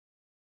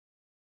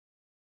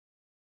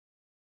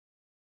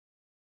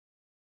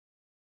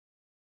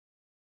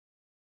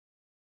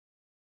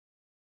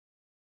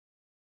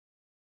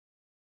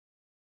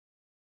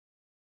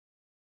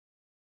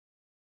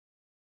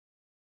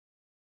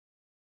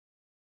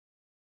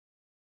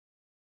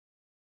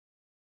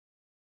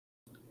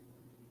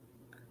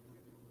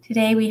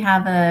Today we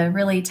have a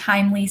really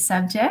timely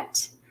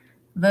subject,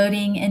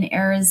 voting in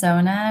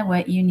Arizona,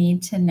 what you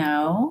need to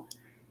know.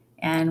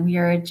 And we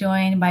are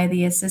joined by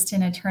the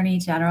Assistant Attorney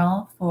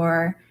General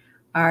for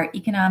our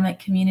Economic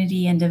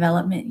Community and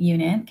Development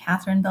Unit,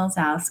 Catherine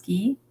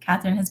Belzowski.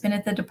 Catherine has been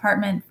at the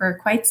department for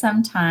quite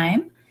some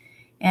time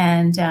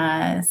and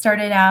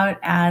started out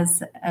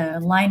as a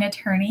line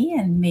attorney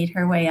and made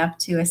her way up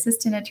to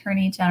Assistant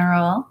Attorney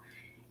General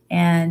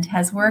and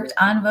has worked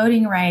on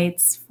voting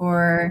rights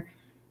for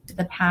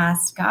the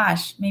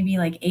past, maybe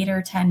like 8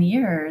 or 10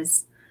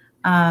 years.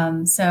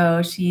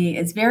 So she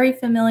is very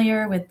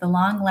familiar with the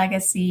long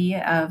legacy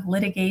of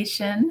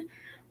litigation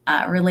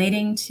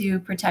relating to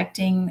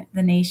protecting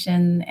the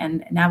nation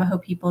and Navajo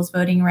people's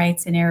voting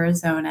rights in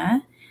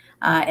Arizona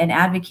and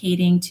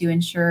advocating to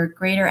ensure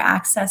greater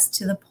access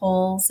to the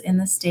polls in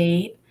the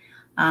state,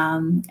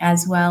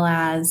 as well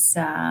as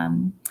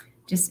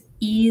just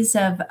ease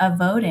of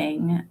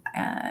voting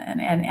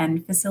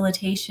and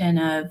facilitation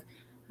of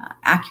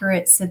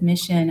accurate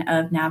submission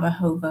of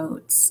Navajo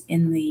votes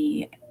in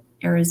the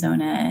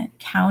Arizona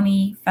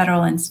county,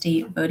 federal, and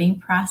state voting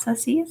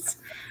processes.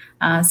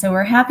 So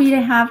we're happy to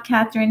have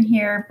Catherine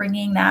here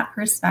bringing that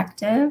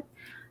perspective.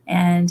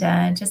 And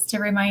just a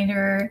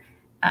reminder,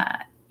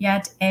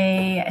 yet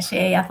a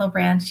she ethel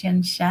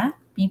branchen she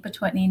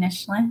Bipatwatni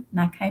Nishla,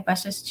 Nakai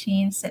Bashas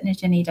Chin,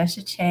 Sitnajini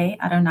Dashache,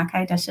 Ado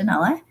Nakai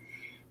Dashanella.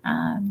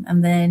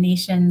 I'm the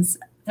nation's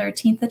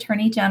 13th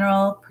Attorney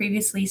General,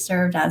 previously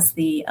served as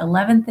the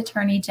 11th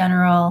Attorney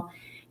General.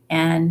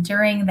 And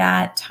during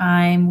that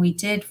time, we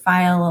did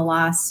file a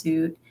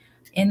lawsuit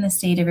in the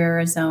state of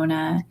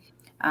Arizona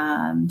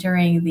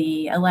during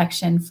the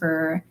election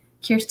for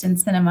Kirsten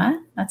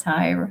Sinema. That's how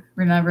I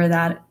remember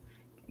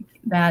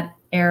that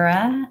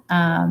era.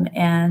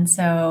 And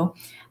so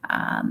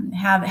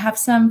have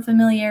some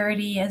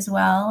familiarity as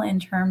well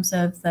in terms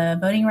of the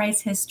voting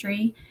rights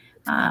history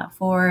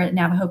for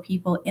Navajo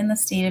people in the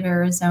state of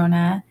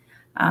Arizona,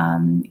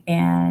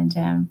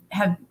 and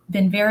have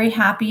been very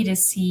happy to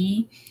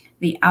see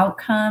the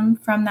outcome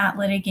from that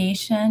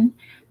litigation.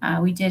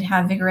 We did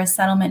have vigorous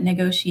settlement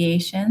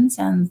negotiations,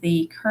 and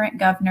the current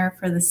governor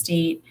for the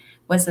state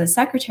was the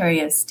Secretary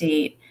of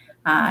State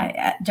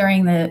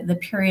during the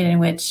period in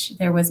which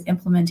there was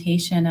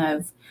implementation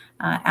of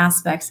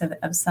aspects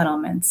of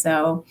settlement.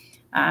 So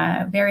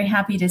very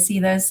happy to see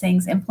those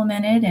things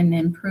implemented and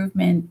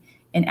improvement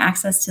in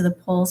access to the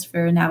polls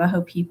for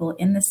Navajo people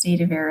in the state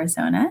of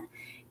Arizona.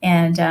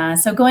 And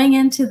so going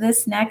into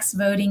this next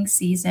voting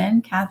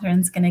season,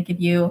 Catherine's going to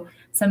give you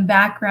some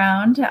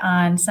background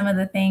on some of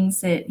the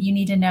things that you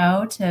need to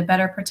know to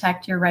better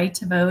protect your right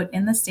to vote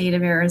in the state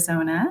of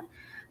Arizona.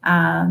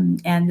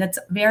 And that's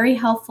very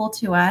helpful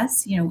to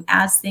us,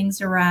 as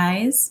things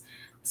arise.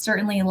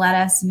 Certainly let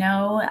us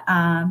know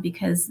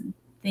because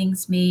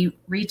things may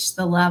reach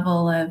the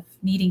level of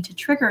needing to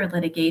trigger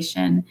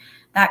litigation.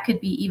 That could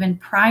be even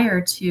prior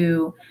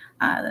to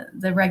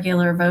the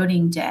regular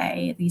voting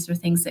day. These are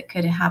things that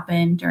could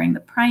happen during the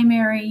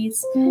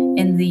primaries,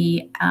 in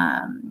the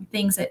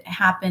things that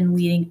happen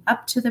leading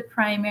up to the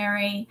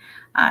primary.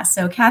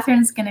 So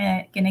Catherine's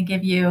gonna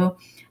give you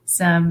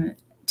some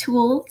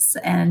tools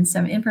and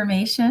some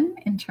information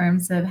in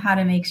terms of how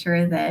to make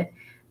sure that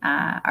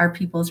our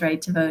people's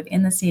right to vote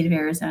in the state of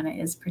Arizona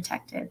is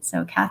protected.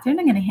 So Catherine,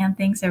 I'm gonna hand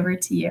things over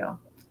to you.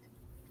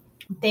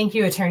 Thank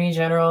you, Attorney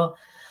General.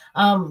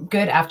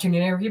 Good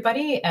afternoon,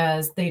 everybody.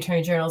 As the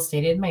Attorney General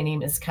stated, my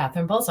name is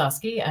Catherine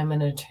Belzowski.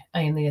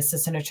 I am the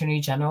Assistant Attorney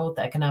General with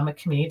the Economic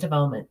Community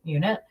Development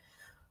Unit.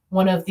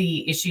 One of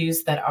the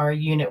issues that our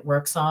unit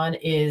works on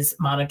is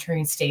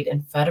monitoring state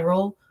and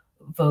federal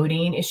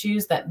voting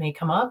issues that may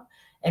come up,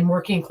 and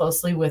working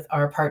closely with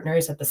our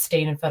partners at the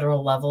state and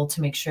federal level to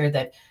make sure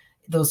that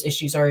those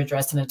issues are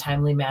addressed in a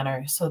timely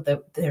manner so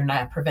that they're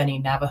not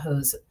preventing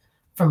Navajos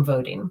from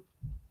voting.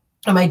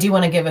 I do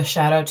want to give a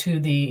shout out to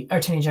the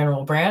Attorney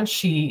General branch.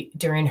 She,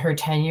 during her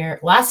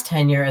last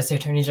tenure as the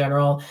Attorney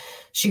General,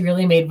 she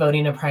really made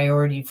voting a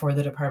priority for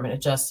the Department of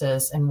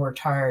Justice and worked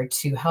hard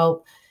to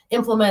help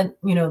implement,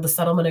 the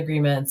settlement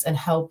agreements and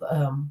help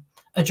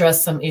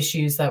address some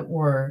issues that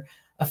were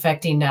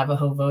affecting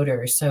Navajo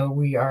voters. So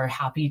we are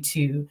happy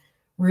to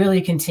really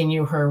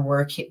continue her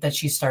work that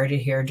she started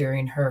here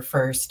during her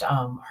first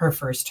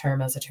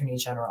term as Attorney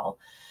General.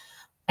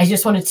 I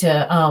just wanted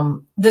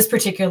to, this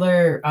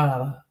particular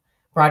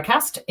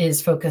broadcast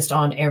is focused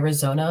on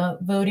Arizona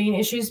voting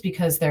issues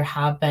because there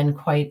have been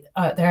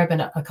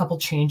a couple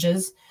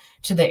changes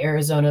to the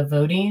Arizona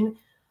voting.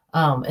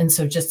 And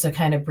so just to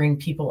kind of bring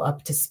people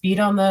up to speed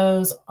on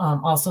those.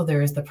 Also,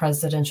 there is the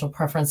presidential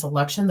preference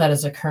election that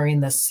is occurring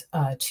this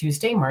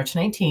Tuesday, March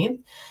 19th.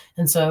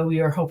 And so we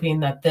are hoping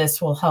that this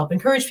will help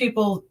encourage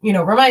people,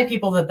 remind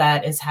people that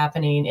that is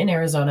happening in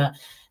Arizona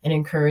and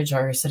encourage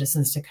our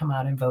citizens to come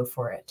out and vote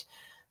for it.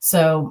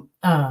 So,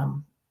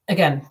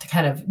 again, to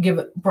kind of give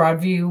a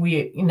broad view,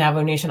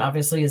 Navajo Nation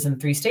obviously is in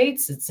 3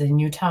 states. It's in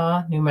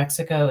Utah, New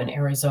Mexico, and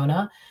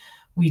Arizona.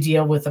 We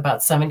deal with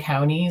about 7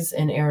 counties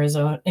in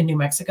New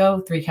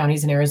Mexico, 3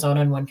 counties in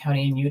Arizona, and 1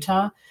 county in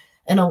Utah.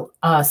 And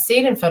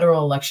state and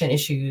federal election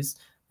issues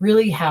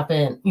really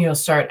happen,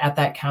 start at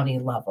that county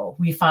level.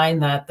 We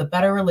find that the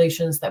better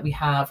relations that we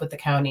have with the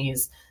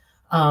counties,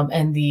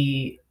 and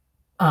the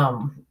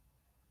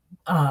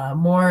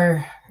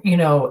more,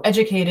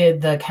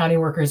 educated the county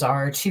workers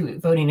are to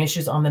voting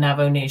issues on the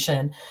Navajo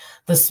Nation,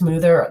 the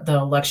smoother the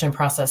election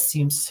process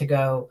seems to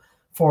go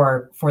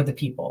for the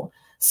people.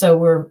 So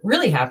we're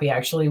really happy,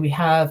 actually. We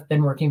have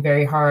been working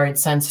very hard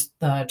since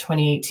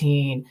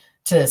 2018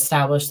 to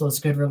establish those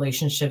good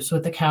relationships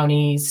with the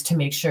counties, to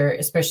make sure,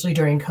 especially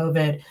during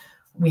COVID,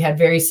 we had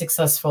very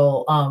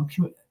successful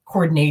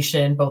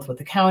coordination, both with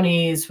the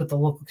counties, with the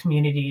local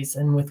communities,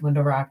 and with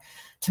Window Rock,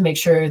 to make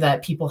sure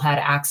that people had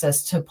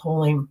access to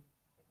polling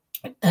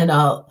and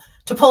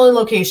to polling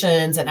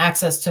locations and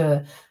access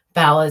to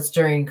ballots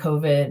during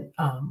COVID,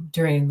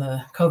 during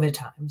the COVID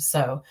time.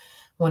 So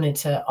wanted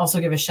to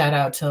also give a shout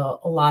out to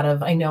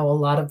I know a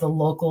lot of the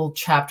local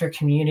chapter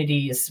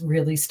communities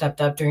really stepped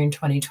up during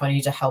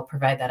 2020 to help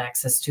provide that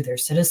access to their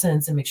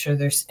citizens, and make sure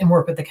and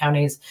work with the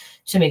counties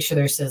to make sure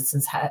their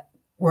citizens had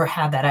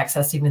that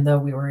access, even though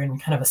we were in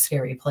kind of a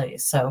scary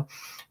place. So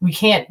we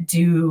can't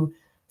do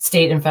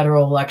state and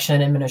federal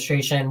election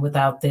administration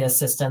without the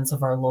assistance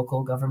of our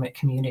local government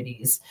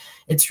communities.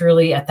 It's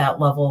really at that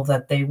level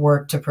that they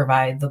work to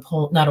provide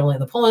not only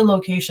the polling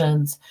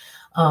locations,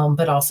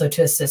 but also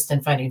to assist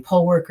in finding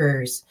poll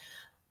workers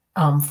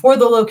for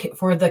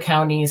the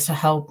counties, to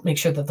help make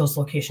sure that those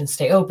locations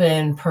stay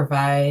open,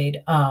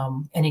 provide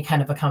any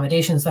kind of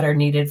accommodations that are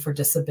needed for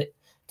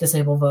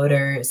disabled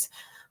voters.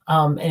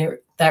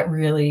 That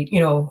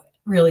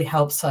really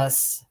helps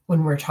us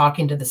when we're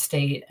talking to the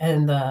state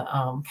and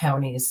the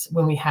counties,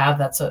 when we have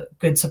that's a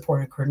good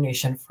support and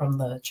coordination from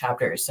the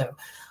chapters. So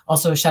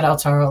also a shout out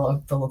to all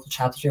of the local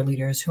chapter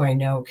leaders who I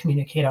know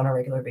communicate on a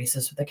regular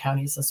basis with the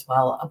counties as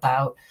well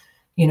about,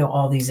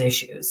 all these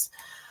issues.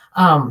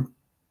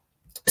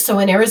 So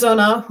in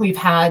Arizona, we've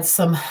had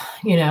some,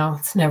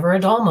 it's never a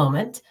dull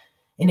moment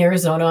in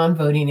Arizona on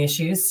voting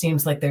issues.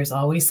 Seems like there's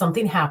always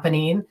something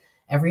happening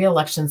every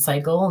election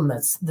cycle, and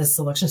this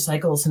election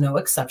cycle is no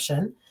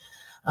exception.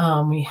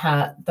 We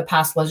had the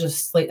past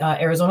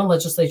Arizona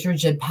legislature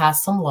did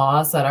pass some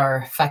laws that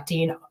are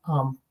affecting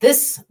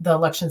the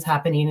elections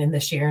happening in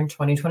this year in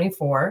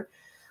 2024.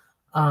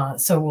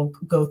 So we'll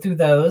go through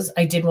those.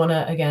 I did want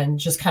to, again,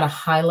 just kind of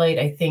highlight,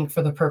 I think,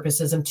 for the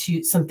purposes of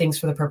some things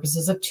for the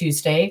purposes of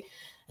Tuesday,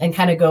 and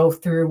kind of go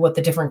through what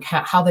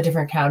how the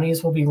different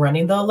counties will be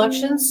running the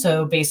elections.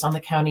 So based on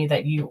the county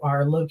that you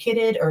are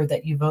located or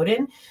that you vote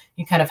in,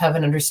 you kind of have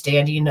an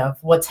understanding of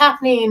what's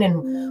happening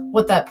and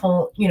what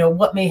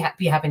what may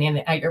be happening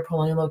at your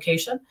polling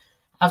location.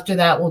 After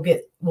that,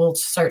 we'll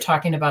start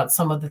talking about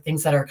some of the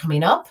things that are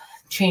coming up,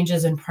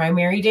 changes in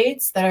primary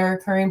dates that are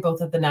occurring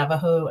both at the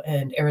Navajo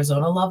and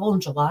Arizona level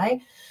in July,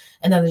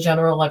 and then the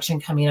general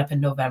election coming up in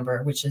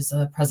November, which is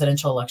a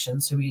presidential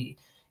election. So we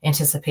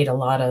anticipate a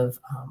lot of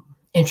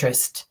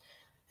interest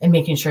in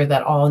making sure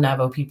that all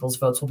Navajo people's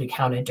votes will be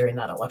counted during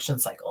that election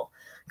cycle.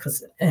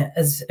 Because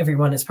as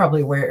everyone is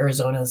probably aware,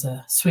 Arizona is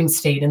a swing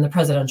state in the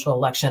presidential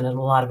election, and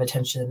a lot of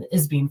attention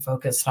is being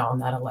focused on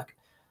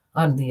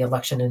the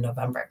election in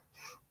November.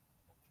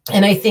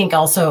 And I think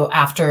also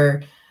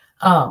after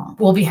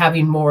we'll be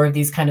having more of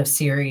these kind of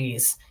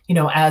series,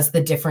 as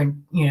the different,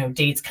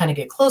 dates kind of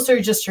get closer,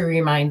 just to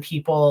remind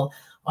people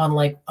on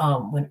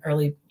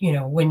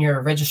when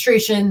your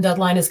registration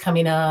deadline is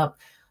coming up,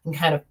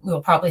 and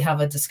we'll probably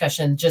have a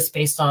discussion just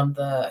based on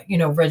the,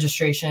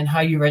 registration, how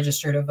you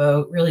register to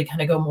vote, really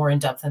kind of go more in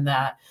depth in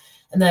that.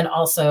 And then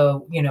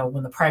also,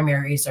 when the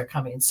primaries are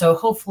coming. So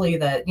hopefully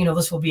that,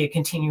 this will be a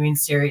continuing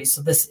series.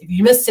 So if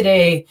you missed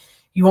today,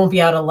 you won't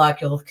be out of luck.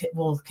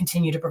 We'll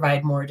continue to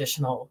provide more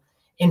additional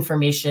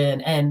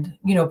information and,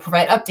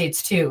 provide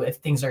updates too, if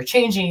things are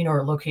changing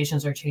or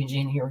locations are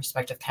changing in your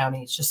respective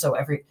counties, just so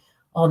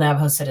all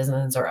Navajo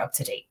citizens are up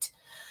to date.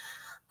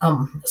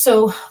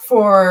 So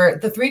for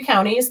the three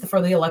counties,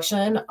 for the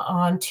election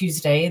on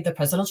Tuesday, the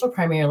presidential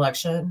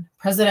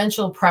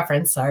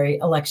preference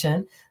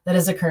election that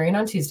is occurring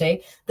on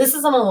Tuesday, this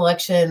is an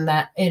election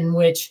in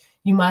which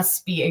you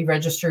must be a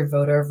registered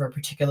voter of a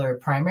particular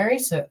primary,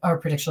 or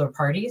particular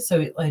party.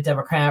 So a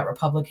Democrat,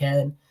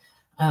 Republican,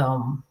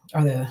 are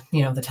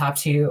the top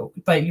two,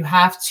 but you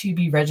have to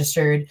be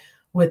registered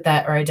with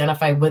that or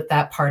identify with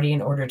that party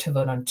in order to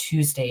vote on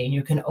Tuesday. And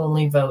you can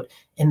only vote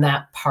in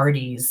that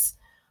party's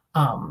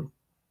on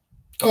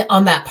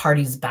that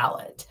party's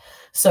ballot.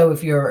 So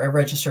if you're a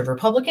registered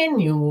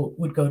Republican, you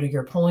would go to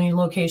your polling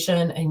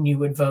location and you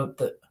would vote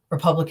the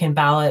Republican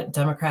ballot.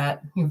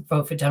 Democrat, you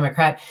vote for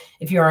Democrat.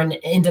 If you're an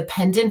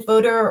independent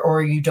voter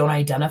or you don't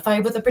identify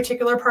with a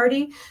particular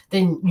party,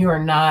 then you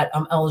are not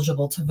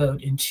eligible to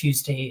vote in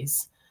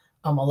Tuesday's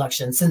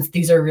election, since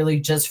these are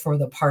really just for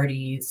the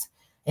parties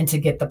and to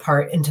get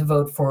and to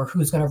vote for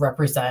who's going to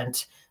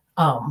represent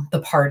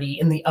the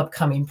party in the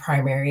upcoming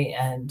primary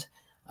and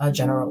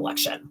general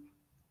election.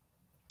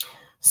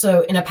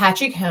 So in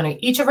Apache County,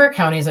 each of our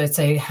counties, I'd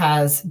say,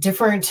 has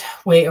different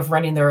way of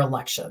running their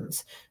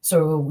elections.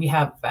 So we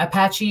have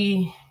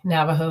Apache,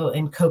 Navajo,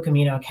 and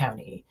Coconino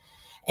County.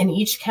 And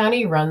each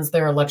county runs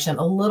their election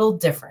a little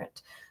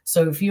different.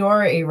 So if you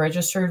are a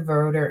registered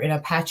voter in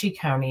Apache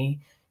County,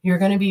 you're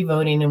going to be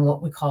voting in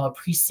what we call a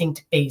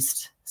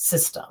precinct-based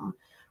system,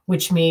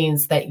 which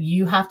means that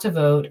you have to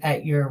vote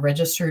at your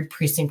registered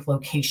precinct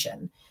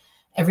location.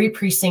 Every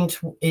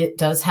precinct, it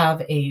does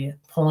have a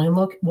polling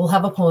will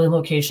have a polling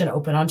location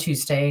open on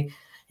Tuesday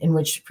in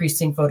which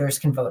precinct voters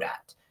can vote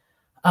at.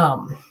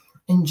 And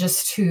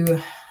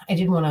I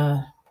did want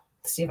to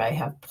see if I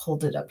have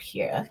pulled it up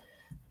here.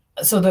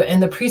 So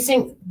the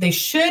precinct, they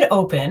should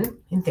open,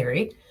 in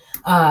theory,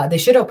 they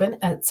should open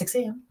at 6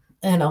 a.m.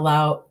 and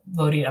allow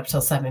voting up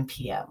till 7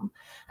 p.m.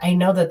 I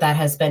know that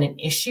has been an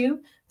issue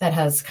that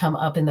has come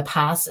up in the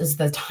past, is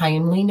the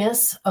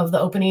timeliness of the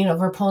opening of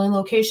our polling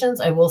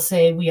locations. I will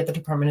say we at the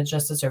Department of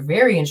Justice are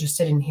very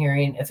interested in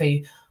hearing if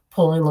a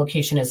polling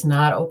location is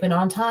not open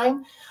on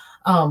time.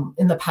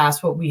 In the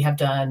past, what we have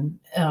done,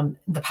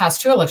 the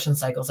past 2 election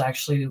cycles,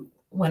 actually,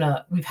 when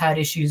we've had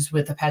issues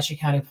with Apache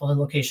County polling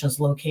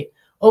locations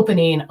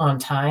opening on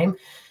time,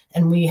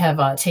 and we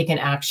have taken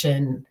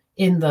action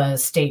in the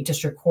state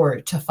district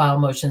court to file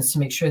motions to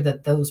make sure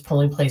that those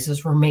polling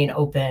places remain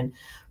open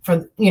for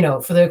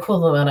the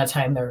equivalent amount of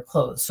time they're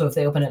closed. So if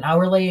they open an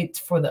hour late,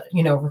 for the,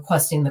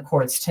 requesting the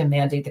courts to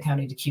mandate the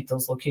county to keep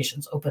those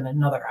locations open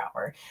another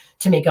hour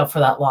to make up for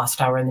that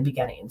lost hour in the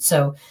beginning.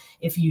 So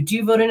if you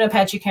do vote in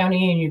Apache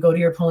County and you go to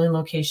your polling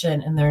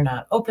location and they're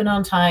not open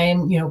on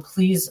time,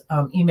 please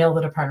email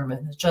the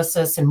Department of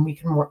Justice and we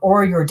can work,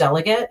 or your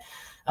delegate.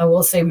 I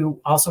will say we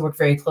also work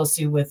very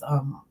closely with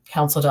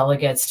council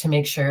delegates to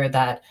make sure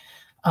that,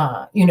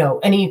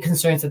 any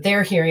concerns that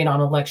they're hearing on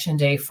election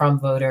day from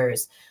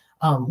voters,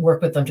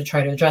 work with them to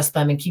try to address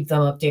them and keep them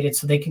updated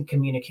so they can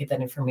communicate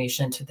that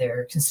information to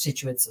their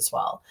constituents as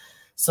well.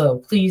 So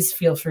please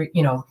feel free,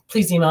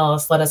 please email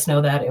us, let us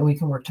know that, and we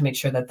can work to make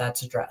sure that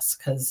that's addressed.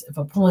 Because if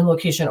a polling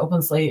location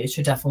opens late, it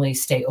should definitely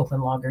stay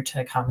open longer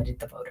to accommodate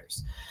the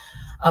voters.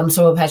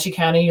 So Apache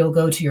County, you'll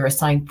go to your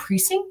assigned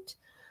precinct.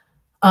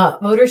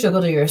 Voters, you'll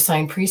go to your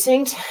assigned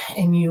precinct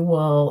and you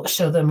will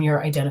show them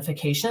your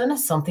identification,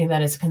 something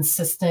that is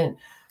consistent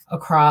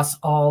across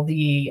all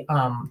the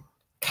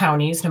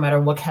counties, no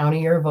matter what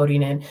county you're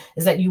voting in,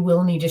 is that you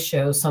will need to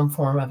show some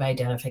form of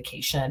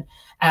identification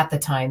at the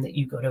time that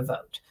you go to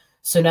vote.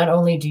 So not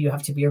only do you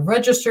have to be a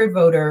registered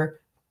voter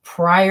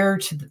prior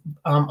to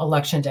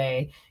election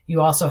day,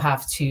 you also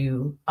have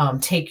to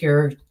take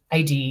your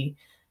ID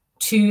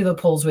to the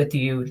polls with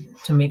you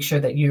to make sure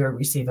that you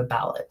receive a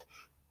ballot.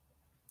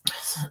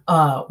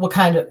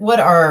 What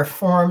are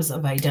forms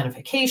of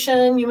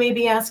identification, you may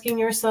be asking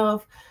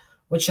yourself?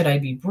 What should I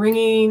be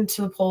bringing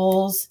to the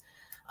polls?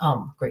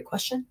 Great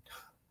question.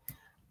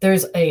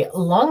 There's a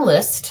long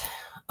list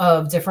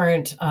of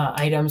different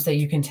items that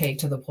you can take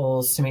to the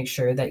polls to make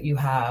sure that you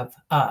have,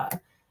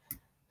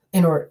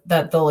 in order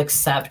that they'll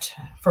accept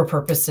for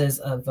purposes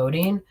of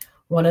voting.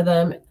 One of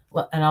them,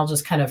 and I'll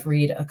just kind of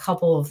read a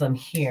couple of them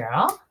here.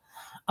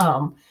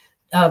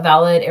 A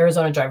valid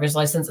Arizona driver's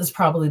license is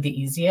probably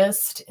the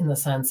easiest in the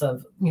sense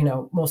of,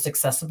 most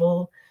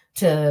accessible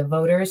to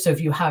voters. So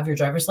if you have your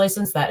driver's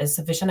license, that is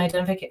sufficient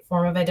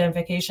form of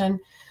identification.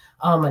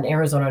 An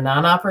Arizona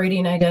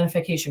non-operating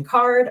identification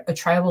card, a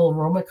tribal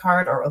enrollment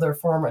card or other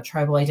form of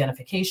tribal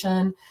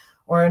identification,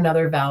 or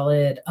another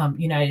valid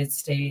United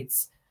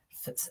States,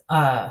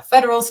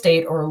 federal,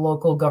 state, or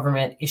local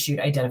government issued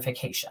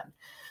identification.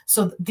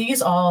 So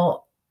these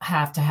all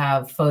have to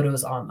have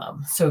photos on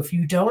them. So if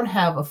you don't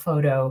have a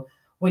photo,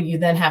 what you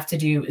then have to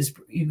do is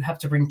you have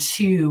to bring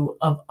 2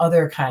 of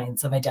other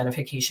kinds of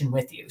identification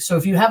with you. So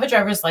if you have a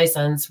driver's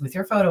license with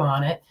your photo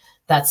on it,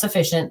 that's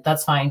sufficient.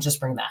 That's fine. Just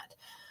bring that.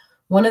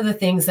 One of the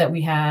things that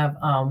we have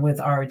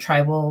with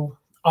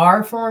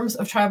our forms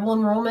of tribal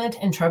enrollment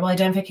and tribal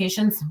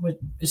identifications, which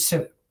is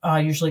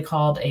usually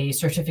called a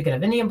certificate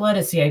of Indian blood,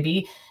 a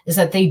CIB, is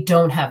that they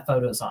don't have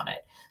photos on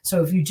it.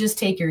 So if you just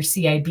take your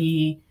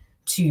CIB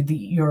to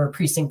your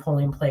precinct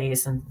polling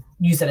place and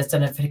use it as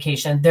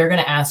identification, they're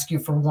going to ask you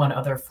for one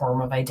other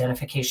form of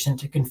identification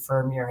to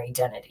confirm your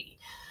identity.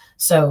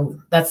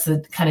 So that's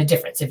the kind of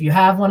difference. If you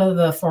have one of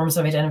the forms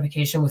of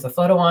identification with a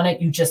photo on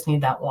it, you just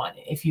need that one.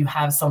 If you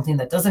have something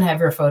that doesn't have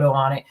your photo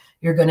on it,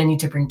 you're going to need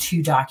to bring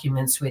 2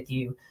 documents with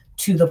you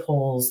to the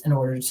polls in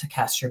order to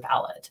cast your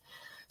ballot.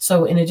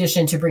 So in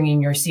addition to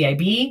bringing your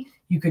CIB,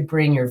 you could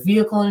bring your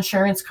vehicle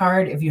insurance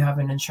card if you have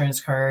an insurance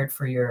card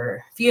for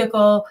your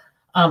vehicle,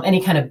 any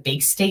kind of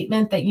bank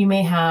statement that you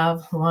may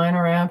have lying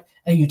around,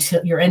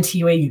 your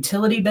NTUA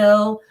utility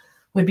bill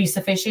would be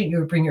sufficient. You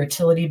would bring your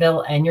utility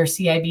bill and your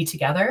CIB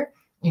together.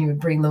 You would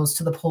bring those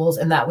to the polls,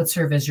 and that would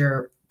serve as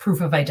your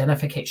proof of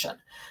identification.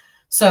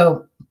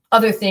 So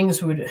other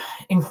things would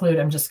include,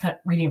 I'm just kind of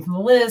reading from the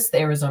list,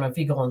 the Arizona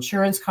vehicle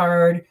insurance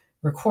card,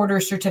 recorder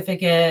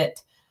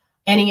certificate,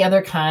 any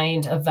other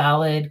kind of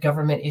valid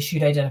government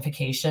issued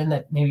identification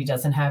that maybe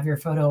doesn't have your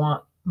photo on,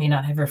 may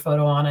not have your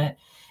photo on it,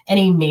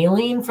 any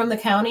mailing from the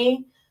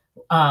county.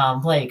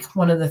 Like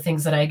one of the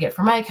things that I get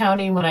from my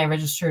county when I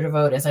register to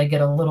vote is I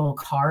get a little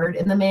card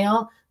in the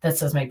mail that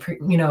says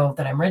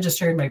that I'm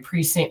registered, my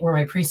precinct, where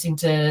my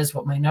precinct is,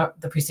 what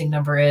the precinct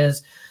number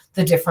is,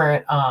 the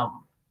different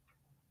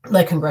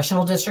like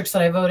congressional districts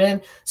that I vote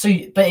in. So,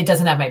 but it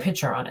doesn't have my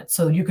picture on it.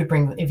 So you could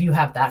bring, if you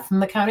have that from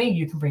the county,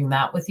 you can bring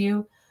that with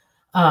you.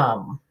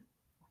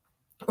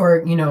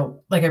 Or, you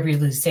know, like I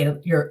previously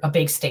stated, you're a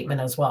bank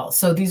statement as well.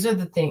 So these are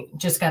the things,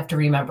 just have to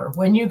remember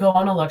when you go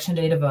on election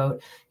day to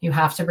vote, you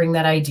have to bring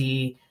that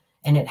ID,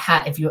 and it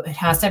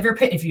has to have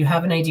if you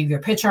have an ID with your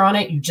picture on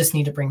it, you just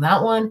need to bring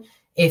that one.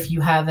 If you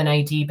have an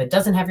ID but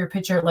doesn't have your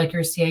picture, like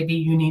your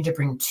CIB, you need to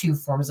bring 2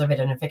 forms of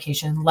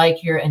identification,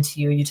 like your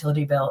NTU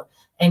utility bill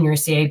and your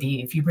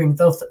CIB. If you bring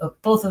both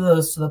of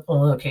those to the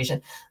polling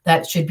location,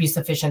 that should be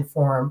sufficient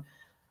form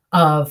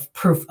of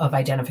proof of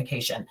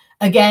identification.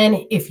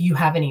 Again, if you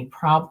have any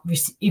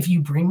if you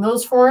bring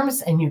those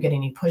forms and you get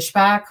any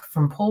pushback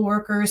from poll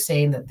workers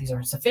saying that these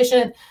aren't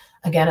sufficient,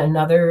 again,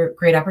 another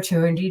great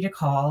opportunity to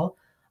call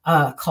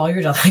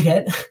your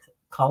delegate,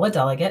 call a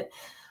delegate,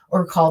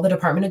 or call the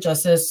Department of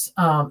Justice.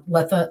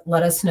 Let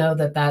us know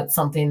that that's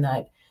something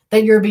that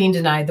you're being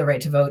denied the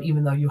right to vote,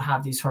 even though you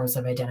have these forms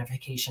of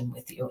identification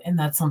with you. And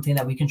that's something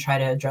that we can try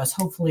to address,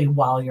 hopefully,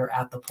 while you're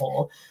at the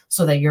poll,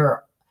 so that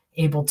you're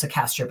able to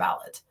cast your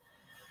ballot.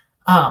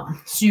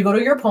 So you go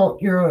to your poll,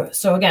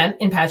 so again,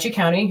 in Apache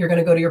County, you're going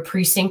to go to your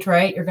precinct,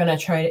 right? You're going to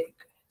try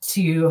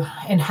to,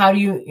 and how do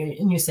you,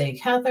 and you say,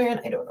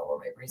 Catherine, I don't know where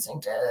my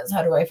precinct is.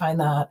 How do I find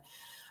that?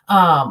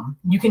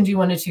 You can do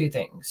one of 2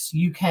 things.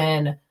 You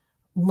can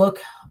look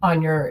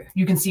on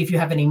you can see if you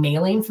have any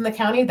mailing from the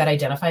county that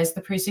identifies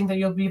the precinct that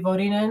you'll be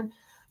voting in.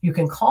 You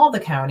can call the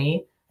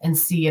county and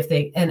see if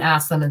and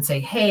ask them and say,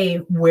 hey,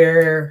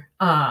 where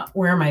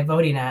am I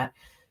voting at?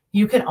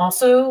 You can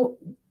also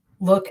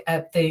look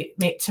at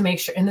to make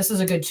sure, and this is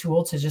a good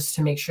tool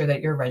to make sure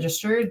that you're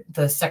registered.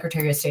 The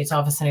Secretary of State's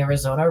office in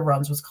Arizona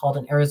runs what's called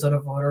an Arizona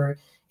Voter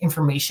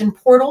Information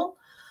Portal.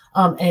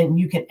 And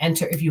you can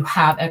enter, if you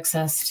have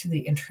access to the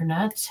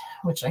internet,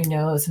 which I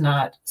know is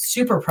not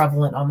super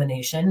prevalent on the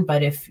nation,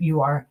 but if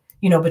you are,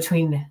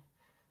 between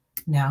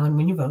now and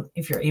when you vote,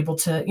 if you're able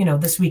to,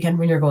 this weekend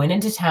when you're going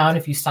into town,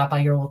 if you stop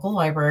by your local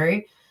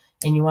library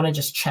and you want to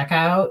just check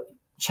out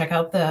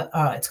the,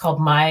 it's called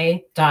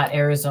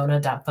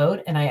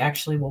my.arizona.vote. And I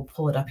actually will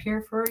pull it up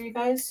here for you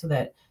guys so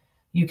that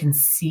you can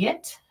see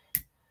it,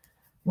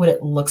 what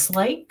it looks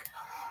like.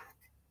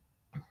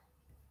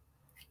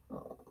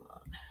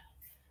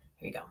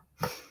 Here you go.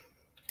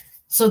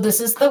 So this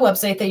is the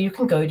website that you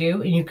can go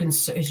to, and you can,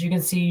 as you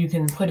can see, you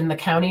can put in the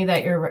county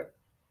that you're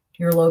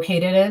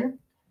located in,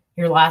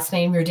 your last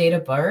name, your date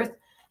of birth,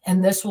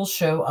 and this will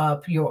show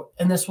up your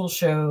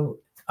voter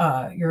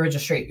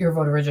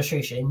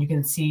registration. You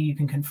can see, you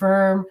can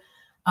confirm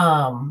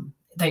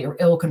it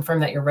will confirm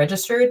that you're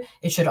registered.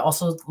 It should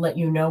also let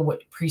you know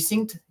what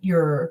precinct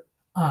you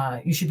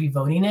should be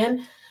voting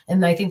in.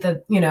 And I think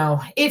that,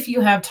 if you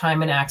have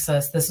time and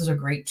access, this is a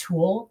great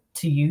tool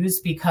to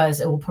use,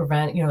 because it will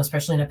prevent,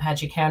 especially in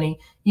Apache County,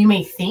 you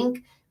may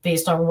think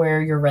based on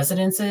where your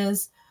residence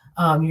is,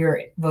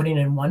 you're voting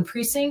in one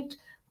precinct,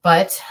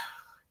 but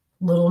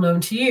little known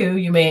to you,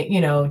 you may,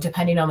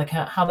 depending on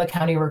how the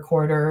county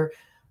recorder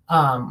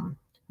inputted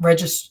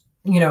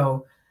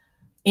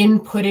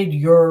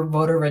your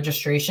voter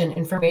registration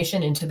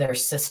information into their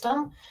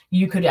system,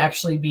 you could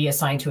actually be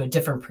assigned to a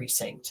different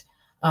precinct.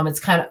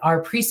 It's kind of,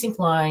 our precinct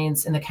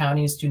lines in the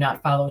counties do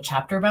not follow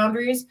chapter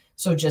boundaries.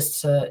 So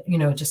just to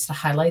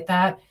highlight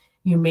that,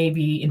 you may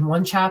be in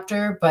one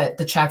chapter, but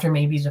the chapter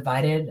may be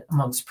divided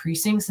amongst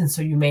precincts. And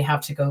so you may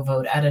have to go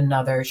vote at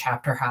another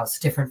chapter house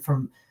different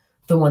from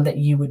the one that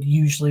you would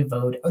usually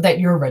vote, or that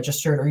you're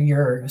registered or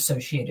you're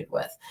associated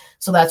with.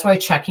 So that's why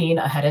checking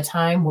ahead of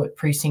time what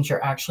precinct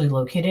you're actually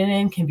located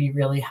in can be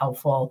really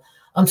helpful.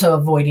 To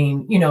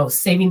avoiding,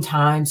 saving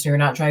time, so you're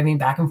not driving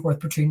back and forth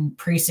between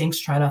precincts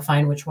trying to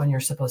find which one you're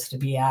supposed to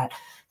be at,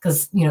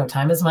 because,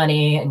 time is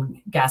money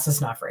and gas is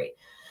not free.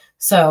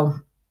 So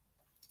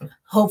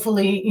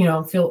hopefully,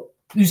 if you'll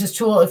use this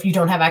tool, if you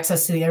don't have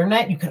access to the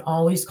internet, you can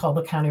always call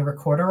the county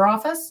recorder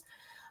office.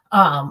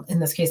 In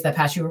this case, the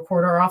Apache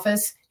recorder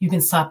office. You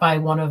can stop by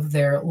one of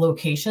their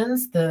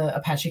locations. The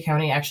Apache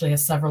County actually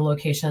has several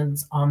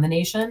locations on the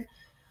nation.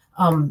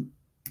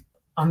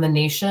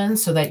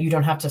 So that you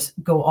don't have to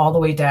go all the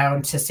way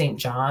down to St.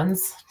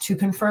 John's to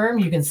confirm.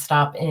 You can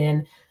stop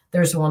in.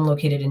 There's one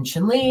located in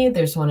Chinle,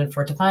 there's one in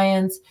Fort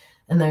Defiance,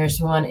 and there's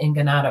one in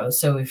Ganado.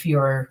 So if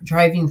you're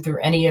driving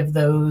through any of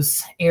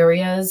those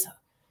areas,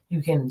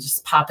 you can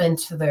just pop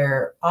into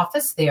their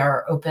office. They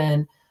are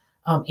open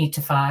 8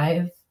 to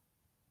 5.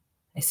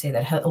 I say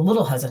that a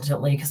little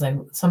hesitantly because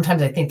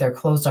sometimes I think they're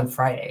closed on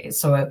Fridays.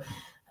 So at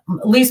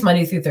least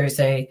Monday through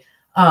Thursday,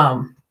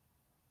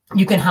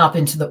 you can hop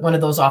into one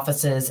of those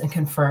offices and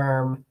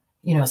confirm,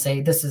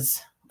 say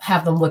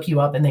have them look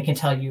you up, and they can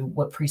tell you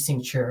what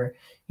precinct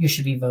you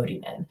should be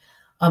voting in.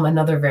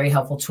 Another very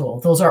helpful tool.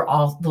 Those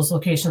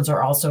locations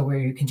are also where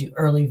you can do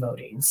early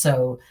voting.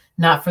 So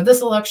not for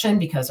this election,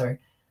 because our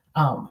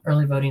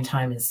early voting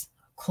time is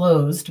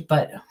closed,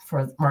 but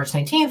for March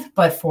 19th,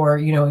 but for,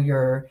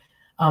 your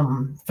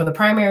for the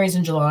primaries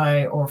in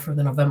July or for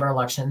the November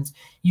elections,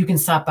 you can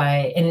stop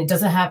by, and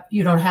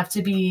you don't have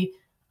to be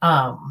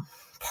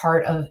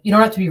part of, you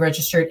don't have to be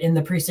registered in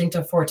the precinct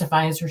of Fort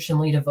Defiance or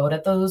Chinle to vote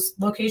at those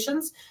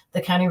locations.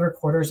 The county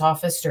recorder's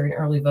office during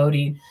early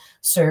voting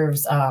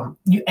serves,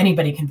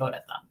 anybody can vote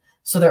at them.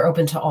 So they're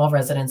open to all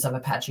residents of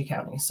Apache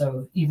County.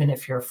 So even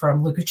if you're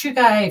from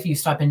Lukachukai, if you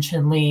stop in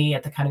Chinle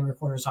at the county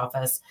recorder's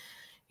office,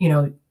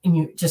 and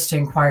you just to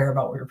inquire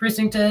about where your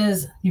precinct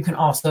is, you can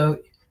also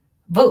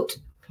vote.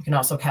 You can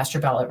also cast your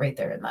ballot right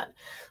there in that.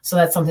 So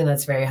that's something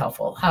that's very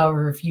helpful.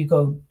 However, if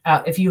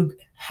you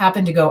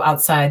happen to go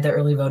outside the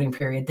early voting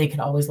period, they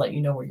can always let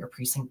you know where your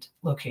precinct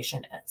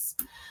location is.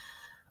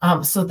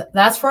 So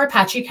that's for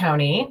Apache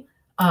County.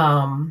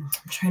 I'm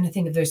trying to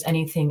think if there's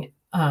anything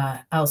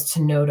else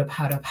to note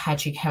about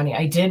Apache County.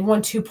 I did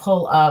want to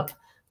pull up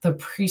the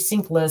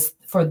precinct list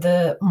for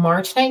the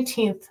March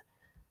 19th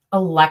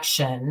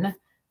election.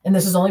 And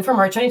this is only for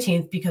March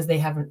 19th because they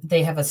haven't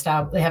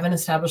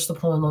established the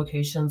polling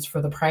locations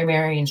for the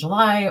primary in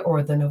July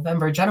or the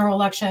November general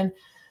election.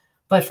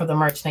 But for the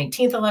March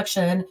 19th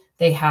election,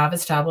 they have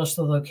established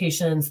the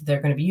locations they're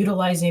going to be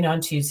utilizing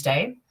on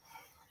Tuesday.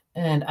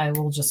 And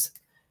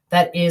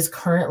that is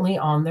currently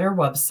on their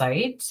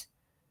website.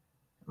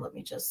 Let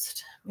me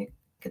just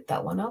get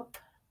that one up.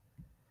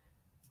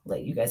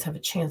 Let you guys have a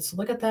chance to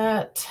look at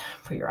that.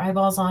 Put your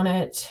eyeballs on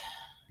it.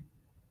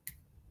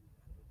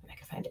 I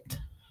can find it.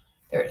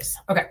 There it is.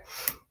 Okay.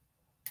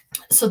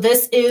 So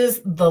this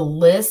is the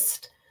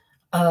list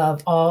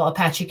of all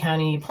Apache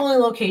County polling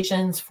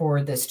locations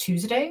for this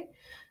Tuesday.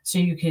 So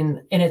you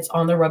can, and it's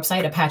on their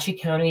website,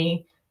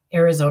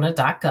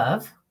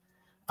 apachecounty.arizona.gov.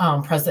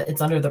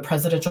 It's under the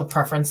presidential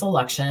preference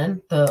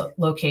election, the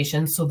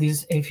location. So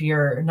if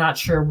you're not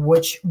sure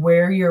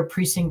where your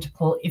precinct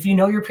if you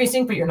know your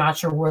precinct, but you're not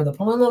sure where the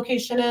polling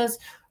location is,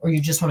 or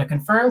you just want to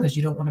confirm because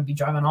you don't want to be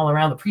driving all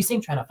around the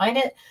precinct trying to find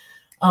it,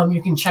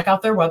 you can check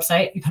out their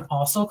website. You can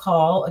also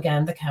call,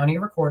 again, the county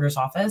recorder's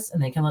office,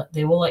 and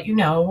they will let you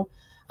know.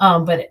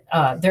 But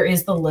there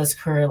is the list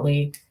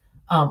currently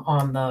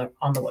on the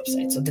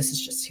website. So this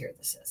is just here.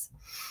 This is.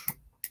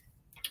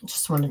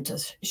 Just wanted to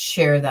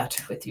share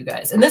that with you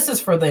guys. And this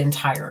is for the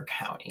entire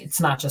county. It's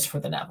not just for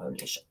the Navajo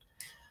Nation.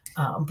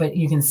 But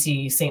you can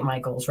see St.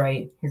 Michael's,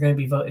 right? You're going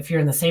to be if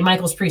you're in the St.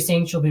 Michael's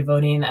precinct, you'll be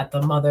voting at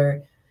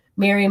the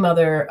Mary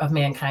Mother of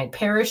Mankind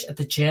Parish at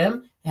the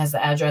gym. It has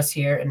the address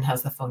here and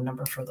has the phone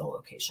number for the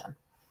location.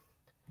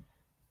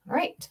 All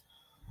right.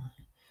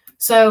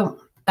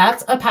 So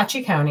that's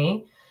Apache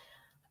County.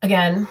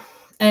 Again,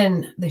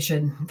 and if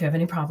you have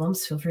any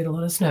problems, feel free to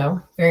let us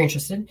know. Very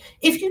interested.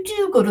 If you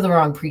do go to the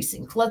wrong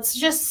precinct, let's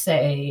just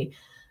say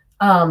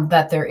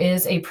that there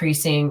is a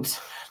precinct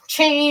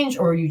change,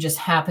 or you just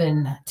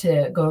happen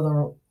to go to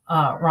the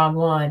wrong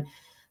one,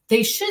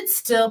 they should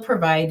still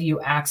provide you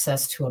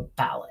access to a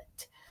ballot.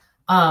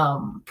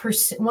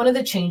 One of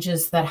the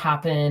changes that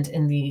happened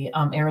in the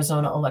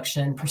Arizona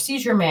election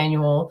procedure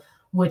manual,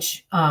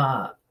 which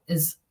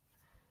is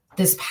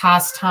this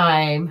past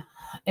time,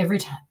 every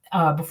time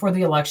before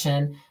the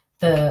election,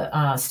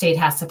 the state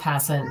has to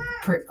pass an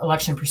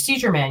election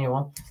procedure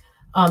manual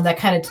that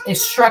kind of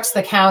instructs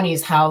the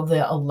counties how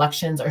the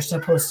elections are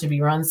supposed to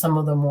be run. Some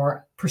of the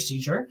more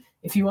procedure,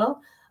 if you will,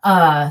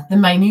 the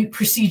minute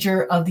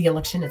procedure of the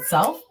election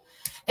itself.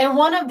 And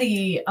one of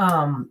the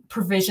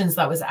provisions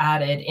that was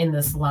added in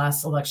this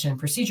last election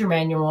procedure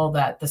manual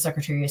that the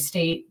Secretary of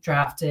State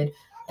drafted,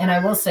 and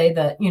I will say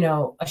that,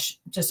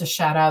 just a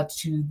shout out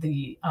to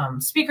the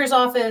Speaker's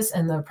office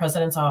and the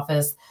President's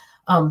office.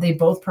 They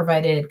both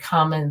provided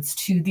comments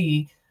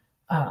to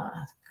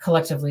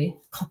collectively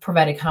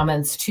provided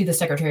comments to the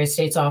Secretary of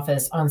State's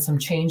office on some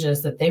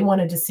changes that they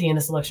wanted to see in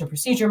this election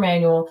procedure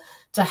manual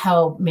to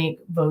help make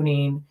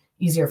voting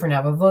easier for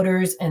Navajo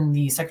voters. And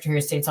the Secretary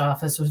of State's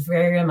office was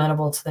very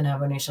amenable to the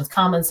Navajo Nation's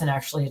comments and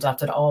actually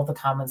adopted all of the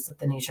comments that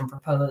the nation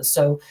proposed.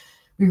 So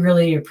we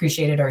really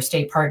appreciated our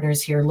state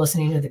partners here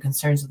listening to the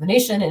concerns of the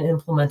nation and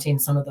implementing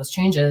some of those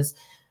changes,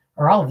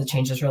 or all of the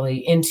changes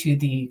really, into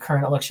the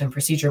current election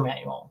procedure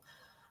manual.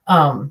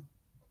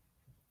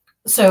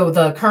 So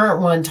the current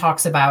one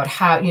talks about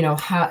how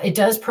it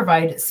does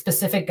provide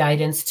specific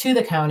guidance to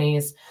the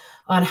counties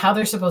on how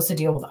they're supposed to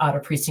deal with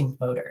out-of-precinct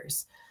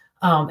voters.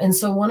 And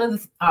so one of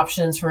the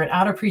options for an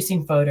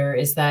out-of-precinct voter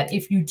is that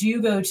if you do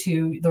go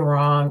to the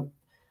wrong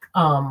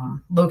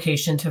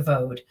location to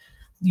vote,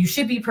 you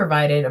should be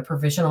provided a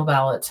provisional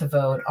ballot to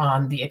vote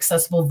on the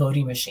accessible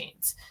voting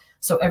machines.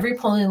 So every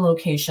polling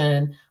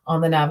location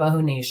on the Navajo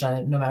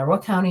Nation, no matter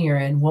what county you're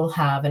in, will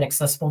have an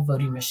accessible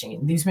voting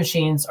machine. These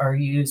machines are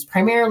used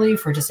primarily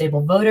for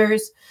disabled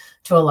voters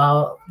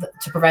to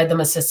provide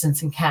them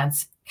assistance in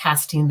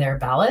casting their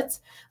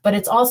ballots, but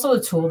it's also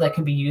a tool that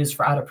can be used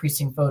for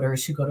out-of-precinct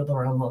voters who go to the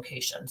wrong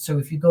location. So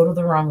if you go to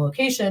the wrong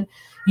location,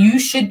 you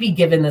should be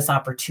given this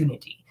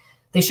opportunity.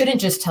 They shouldn't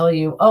just tell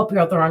you, oh,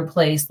 you're at the wrong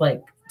place,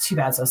 like, too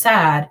bad, so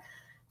sad.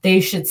 They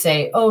should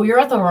say, oh, you're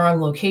at the wrong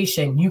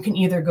location. You can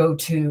either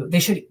they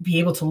should be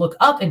able to look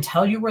up and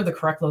tell you where the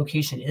correct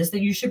location is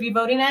that you should be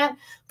voting at.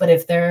 But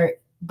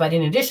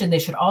in addition, they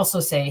should also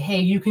say,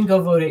 hey, you can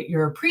go vote at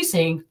your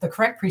precinct, the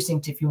correct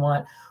precinct if you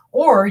want,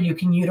 or you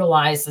can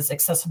utilize this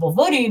accessible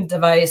voting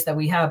device that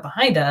we have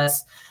behind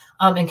us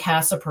and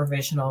cast a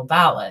provisional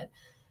ballot.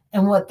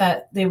 And what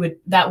that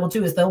will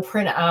do is they'll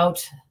print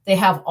out, they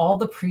have all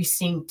the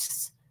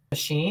precincts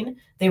machine.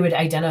 They would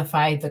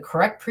identify the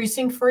correct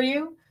precinct for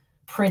you,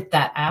 print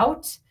that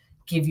out,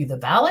 give you the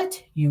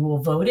ballot. You will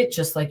vote it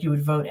just like you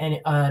would vote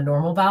a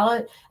normal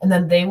ballot. And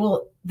then they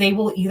will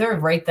either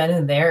right then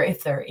and there,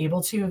 if they're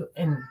able to,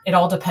 and it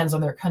all depends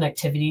on their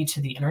connectivity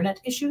to the internet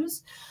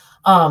issues.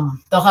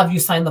 They'll have you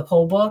sign the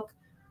poll book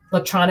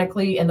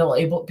electronically, and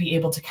they'll be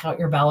able to count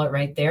your ballot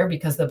right there,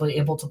 because they'll be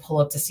able to pull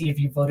up to see if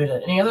you voted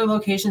at any other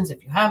locations.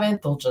 If you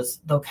haven't,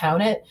 they'll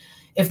count it.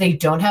 If they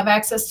don't have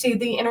access to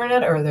the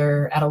internet, or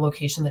they're at a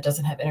location that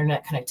doesn't have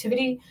internet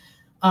connectivity,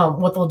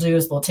 what they'll do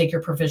is they'll take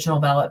your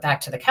provisional ballot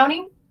back to the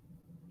county.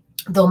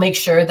 They'll make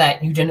sure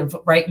that you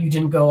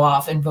didn't go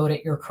off and vote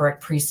at your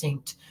correct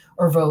precinct,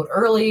 or vote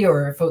early,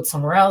 or vote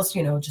somewhere else,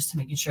 just to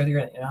making sure that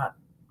you're not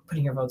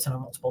putting your votes in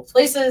multiple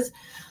places.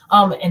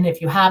 And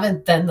if you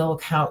haven't, then they'll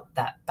count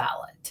that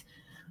ballot.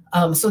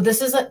 So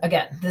this is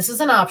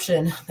an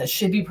option that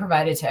should be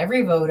provided to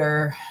every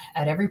voter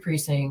at every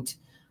precinct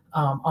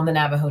on the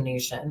Navajo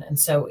Nation. And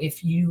so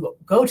if you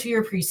go to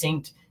your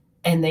precinct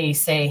and they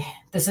say,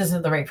 this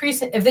isn't the right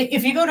precinct,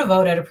 if you go to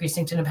vote at a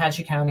precinct in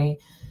Apache County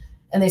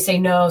and they say,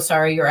 no,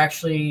 sorry, you're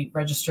actually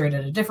registered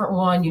at a different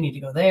one, you need to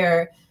go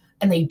there,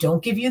 and they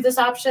don't give you this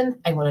option,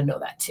 I want to know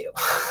that too,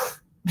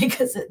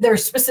 because they're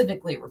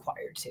specifically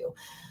required to.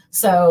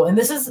 So, and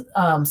this is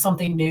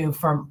something new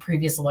from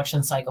previous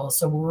election cycles.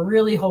 So we're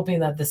really hoping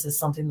that this is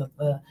something that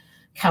the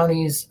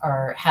counties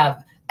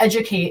have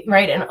educate,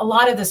 right? And a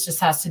lot of this just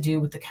has to do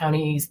with the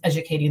counties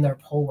educating their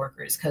poll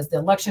workers, because the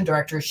election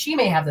director, she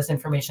may have this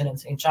information in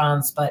St.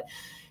 John's, but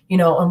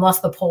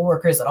unless the poll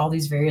workers at all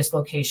these various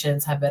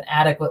locations have been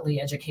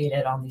adequately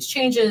educated on these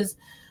changes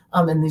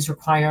and these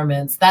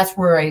requirements, that's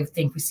where I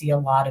think we see a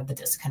lot of the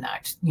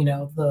disconnect.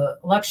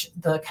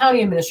 The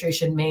county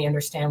administration may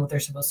understand what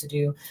they're supposed to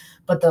do,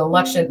 but the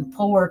election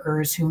poll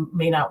workers who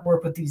may not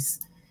work with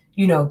these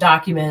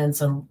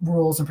documents and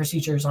rules and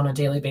procedures on a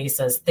daily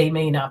basis, they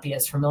may not be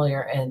as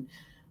familiar, and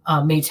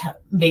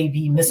may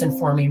be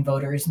misinforming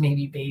voters,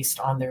 maybe based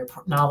on their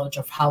knowledge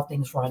of how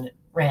things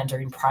ran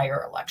during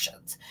prior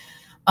elections.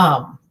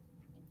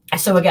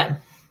 So again,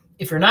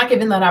 if you're not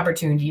given that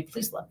opportunity,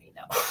 please let me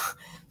know.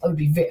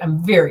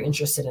 I'm very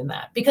interested in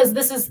that, because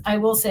this is, I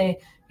will say,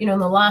 in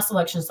the last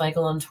election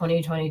cycle in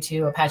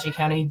 2022, Apache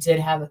County did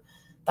have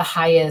the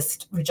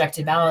highest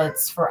rejected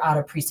ballots for out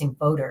of precinct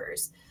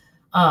voters.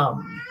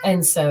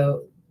 And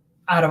so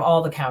out of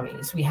all the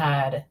counties, we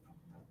had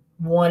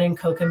 1 in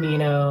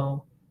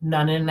Cocamino,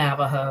 none in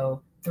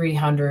Navajo,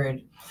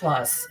 300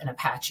 plus in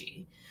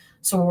Apache.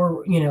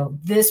 So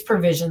this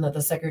provision that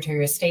the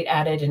Secretary of State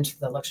added into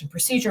the election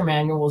procedure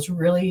manual was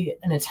really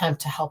an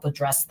attempt to help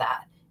address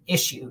that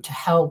issue, to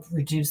help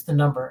reduce the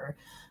number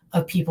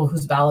of people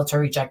whose ballots are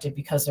rejected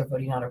because they're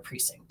voting out of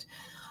precinct.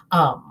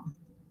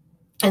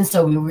 And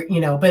so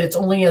but it's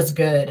only as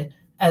good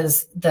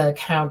as the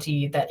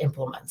county that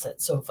implements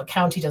it. So if a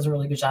county does a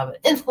really good job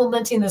at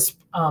implementing this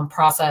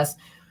process,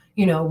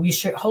 we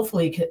should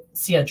hopefully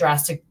see a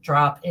drastic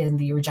drop in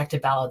the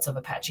rejected ballots of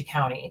Apache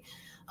County.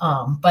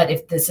 But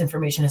if this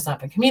information has not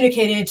been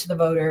communicated to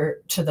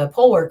the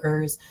poll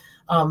workers,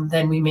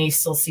 then we may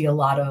still see a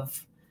lot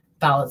of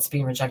ballots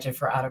being rejected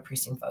for out of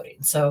precinct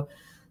voting. So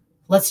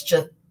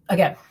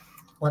again,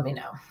 let me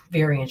know.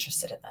 Very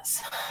interested in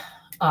this.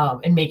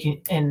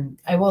 And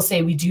I will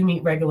say we do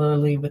meet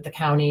regularly with the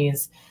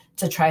counties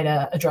to try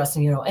to address,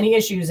 any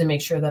issues and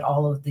make sure that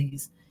all of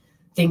these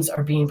things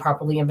are being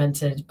properly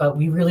implemented. But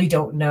we really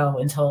don't know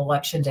until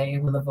election day,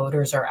 when the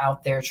voters are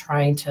out there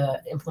trying to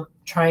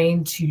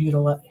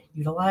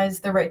utilize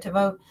their right to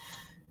vote,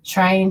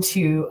 trying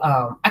to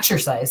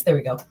exercise. There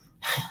we go.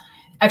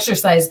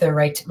 Exercise their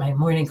right to, my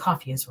morning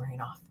coffee is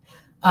wearing off.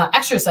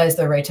 Exercise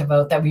their right to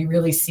vote, that we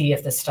really see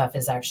if this stuff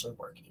is actually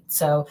working.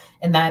 So,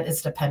 and that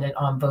is dependent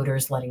on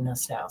voters letting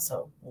us know.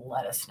 So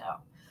let us know.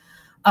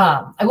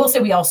 I will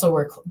say we also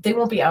work, they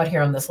won't be out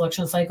here on this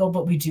election cycle,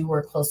 but we do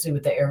work closely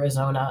with the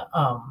Arizona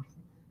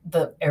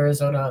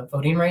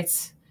voting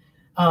rights.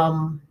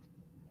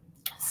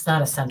 It's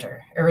not a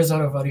center,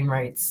 Arizona Voting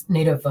Rights,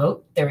 Native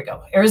Vote. There we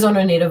go.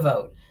 Arizona Native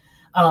Vote.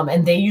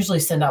 And they usually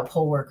send out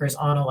poll workers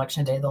on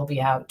election day. They'll be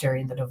out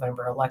during the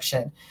November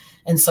election.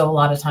 And so a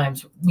lot of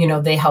times,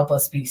 they help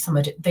us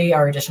they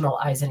are additional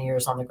eyes and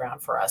ears on the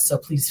ground for us. So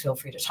please feel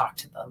free to talk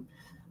to them.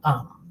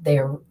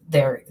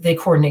 They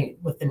coordinate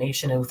with the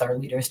nation and with our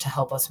leaders to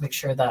help us make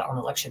sure that on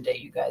election day,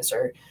 you guys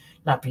are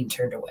not being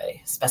turned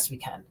away as best we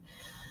can.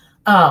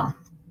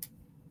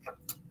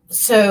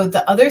 So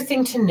the other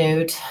thing to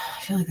note,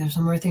 I feel like there's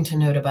one more thing to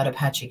note about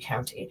Apache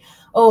County.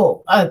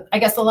 I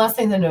guess the last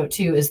thing to note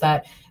too is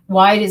that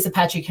why is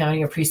Apache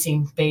County a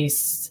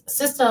precinct-based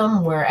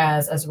system,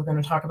 whereas, as we're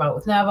going to talk about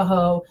with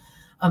Navajo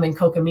and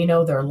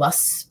Cocamino, they're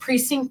less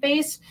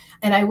precinct-based?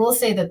 And I will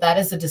say that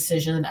is a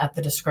decision at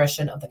the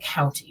discretion of the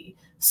county.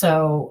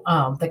 So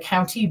the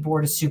county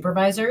board of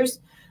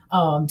supervisors,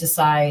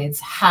 decides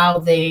how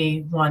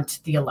they want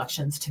the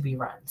elections to be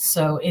run.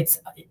 So it's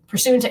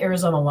pursuant to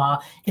Arizona law,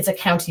 it's a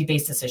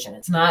county-based decision.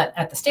 It's not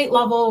at the state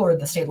level or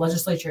the state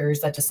legislatures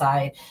that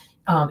decide.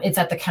 It's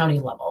at the county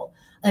level.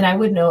 And I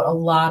would note a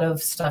lot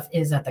of stuff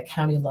is at the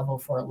county level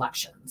for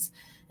elections.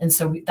 And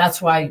so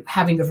that's why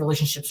having good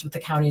relationships with the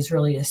counties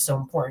really is so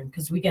important,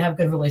 because we can have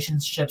good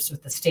relationships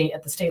with the state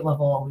at the state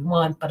level all we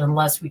want, but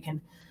unless we can,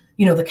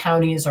 the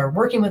counties are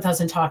working with us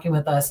and talking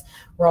with us,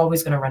 we're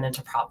always going to run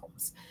into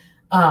problems.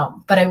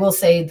 But I will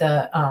say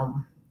the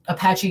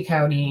Apache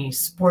County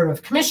Board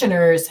of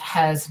Commissioners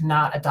has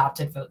not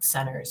adopted vote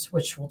centers,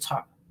 which we'll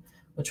talk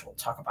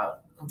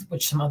about,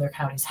 which some other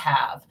counties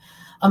have.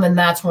 And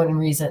that's one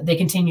reason they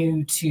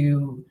continue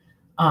to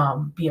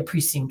be a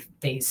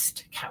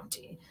precinct-based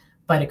county,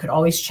 but it could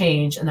always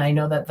change. And I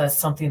know that that's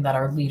something that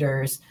our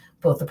leaders,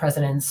 both the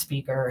president and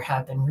speaker,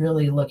 have been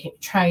really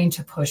trying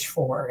to push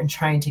for and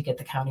trying to get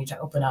the county to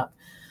open up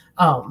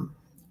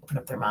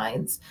their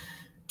minds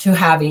to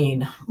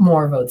having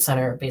more vote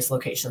center based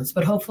locations.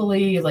 But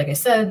hopefully, like I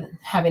said,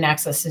 having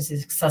access to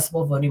these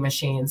accessible voting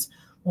machines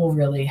will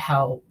really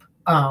help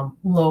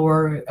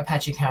lower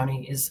Apache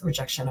County's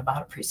rejection of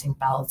out of precinct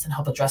ballots and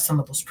help address some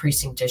of those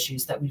precinct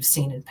issues that we've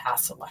seen in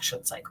past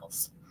election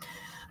cycles.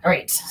 All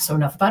right, so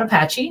enough about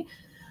Apache.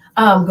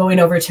 Going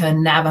over to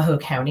Navajo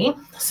County.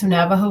 So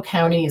Navajo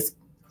County is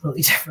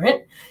completely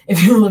different.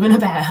 If you live in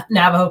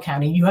Navajo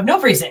County, you have no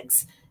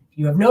precincts.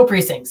 You have no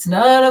precincts.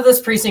 None of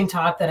this precinct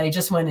talk that I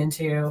just went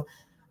into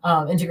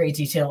great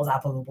detail is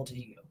applicable to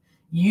you.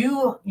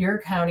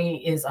 Your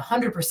county is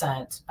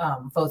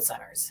 100% vote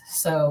centers.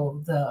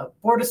 So the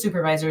Board of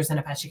Supervisors in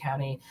Apache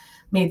County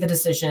made the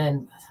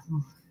decision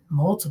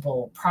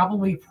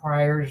probably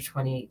prior to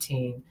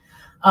 2018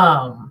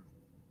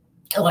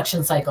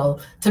 election cycle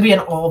to be an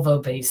all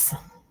vote based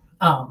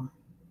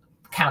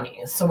county.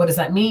 So what does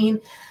that mean?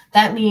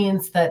 That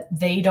means that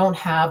they don't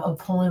have a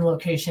polling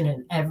location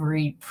in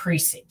every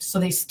precinct. So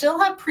they still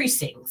have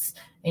precincts.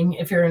 And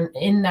if you're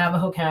in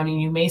Navajo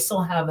County, you may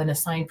still have an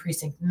assigned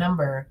precinct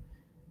number.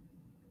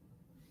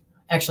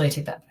 Actually, I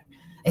take that back.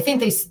 I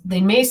think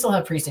they may still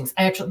have precincts.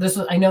 I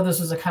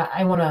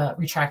want to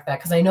retract that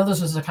because I know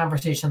this was a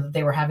conversation that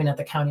they were having at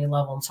the county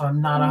level. And so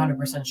I'm not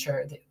 100%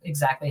 sure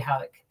exactly how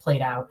it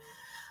played out.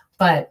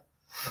 But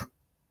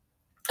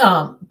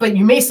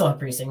you may still have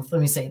precincts.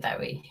 Let me say it that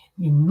way.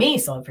 You may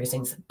still have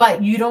precincts,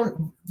 but you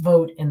don't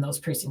vote in those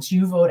precincts.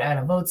 You vote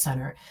at a vote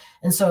center.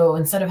 And so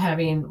instead of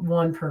having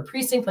one per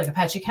precinct like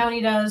Apache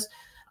County does,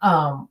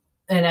 and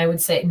I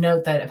would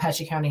note that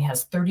Apache County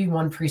has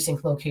 31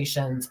 precinct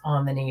locations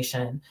on the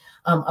nation.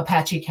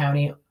 Apache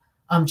County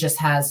just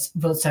has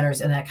vote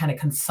centers, and that kind of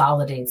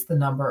consolidates the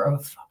number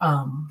of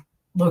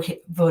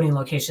voting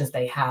locations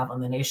they have on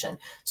the nation.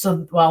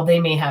 So while they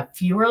may have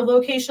fewer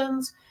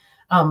locations,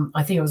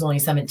 I think it was only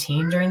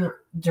 17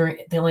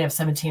 they only have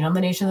 17 on the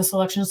nation this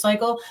election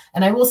cycle.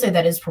 And I will say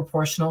that is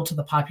proportional to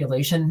the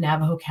population.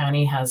 Navajo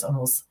County has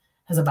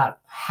about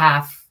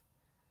half.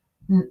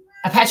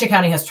 Apache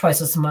County has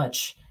twice as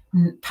much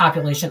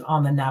population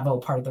on the Navajo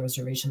part of the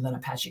reservation than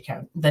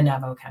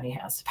Navajo County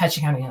has.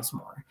 Apache County has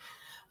more.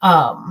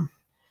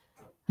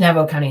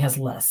 Navajo County has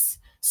less.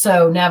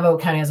 So Navajo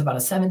County has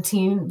about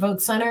 17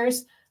 vote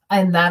centers,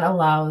 and that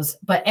allows,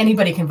 but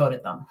anybody can vote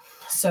at them.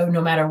 So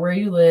no matter where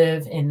you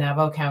live in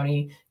Navajo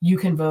County, you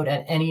can vote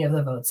at any of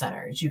the vote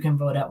centers. You can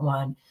vote at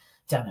one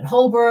down in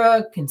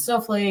Holbrook, in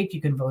Snowflake.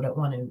 You can vote at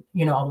one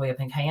in, all the way up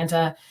in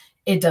Kayenta.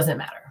 It doesn't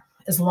matter.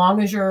 As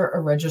long as you're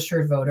a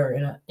registered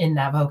voter in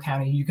Navajo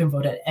County, you can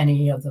vote at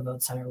any of the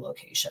vote center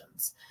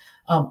locations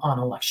on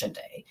election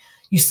day.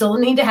 You still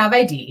need to have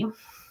ID.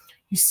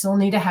 You still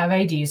need to have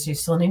ID. So you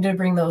still need to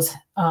bring those,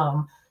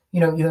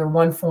 either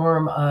one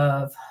form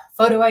of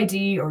photo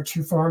ID or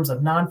two forms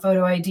of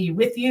non-photo ID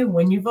with you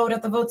when you vote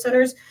at the vote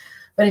centers.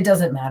 But it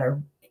doesn't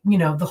matter.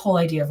 The whole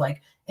idea of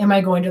am I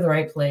going to the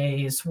right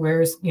place?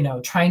 Where's,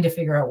 trying to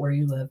figure out where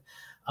you live.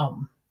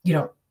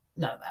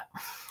 None of that.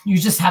 You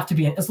just have to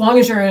be as long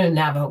as you're in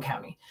Navajo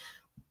County.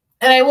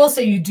 And I will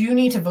say you do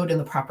need to vote in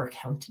the proper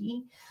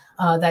county.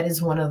 That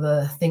is one of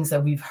the things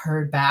that we've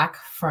heard back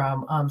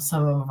from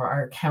some of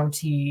our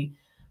county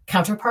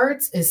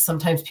counterparts is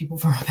sometimes people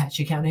from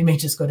Apache County may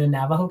just go to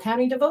Navajo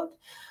County to vote.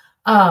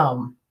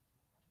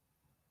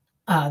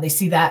 They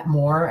see that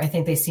more. I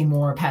think they see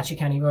more Apache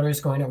County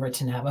voters going over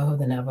to Navajo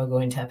than Navajo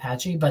going to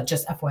Apache. But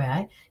just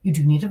FYI, you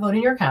do need to vote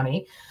in your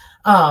county.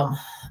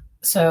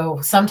 So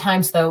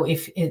sometimes though,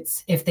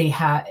 if they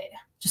have,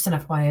 just an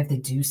FYI, if they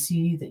do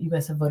see that you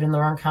guys have voted in the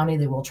wrong county,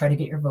 they will try to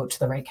get your vote to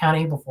the right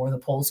county before the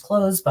polls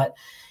close, but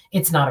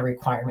it's not a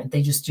requirement.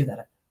 They just do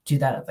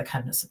that at the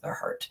kindness of their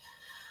heart.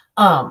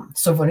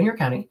 So vote in your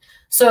county.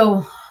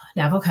 So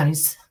Navajo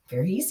County's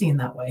very easy in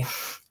that way.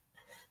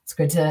 It's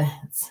good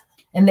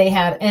and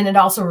it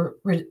also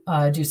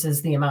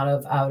reduces the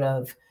amount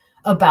of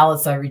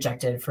ballots that are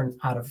rejected for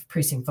out of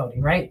precinct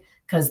voting, right?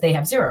 Because they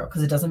have zero,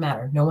 because it doesn't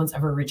matter. No one's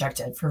ever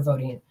rejected for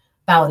voting.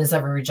 Ballot is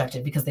ever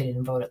rejected because they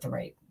didn't vote at the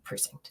right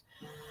precinct.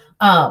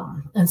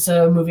 And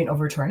so moving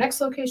over to our next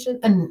location,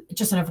 and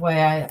just an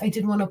FYI, I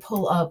did want to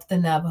pull up the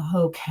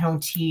Navajo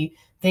County.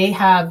 They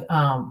have,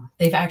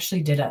 they've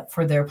actually did it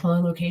for their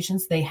polling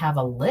locations. They have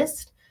a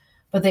list,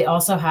 but they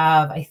also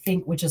have, I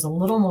think, which is a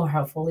little more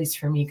helpful, at least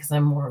for me, because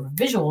I'm more of a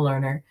visual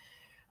learner.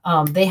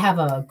 They have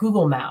a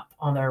Google map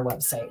on their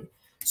website.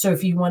 So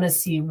if you want to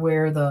see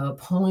where the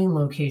polling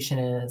location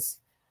is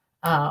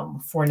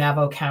for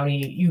Navajo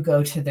County, you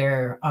go to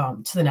their,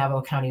 to the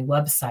Navajo County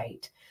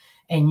website.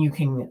 And you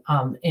can,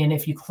 and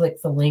if you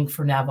click the link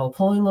for Navajo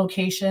polling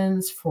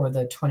locations for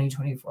the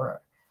 2024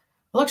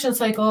 election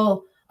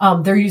cycle,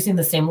 they're using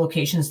the same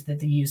locations that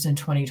they used in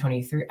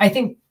 2023. I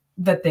think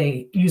that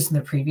they used in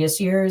the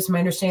previous years, my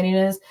understanding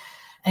is.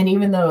 And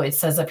even though it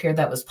says up here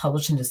that was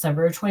published in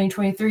December of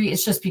 2023,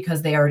 it's just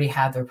because they already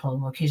had their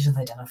polling locations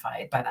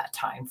identified by that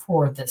time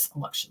for this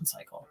election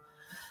cycle.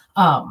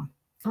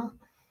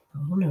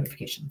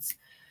 Notifications.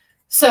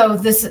 So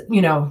this,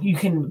 you know, you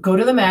can go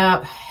to the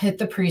map, hit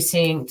the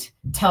precinct,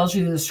 tells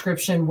you the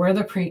description, where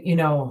the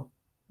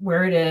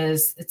where it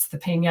is. It's the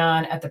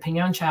Pinyon at the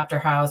Pinyon Chapter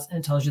House,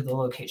 and tells you the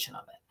location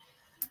of it.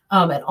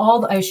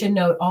 And I should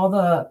note, all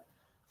the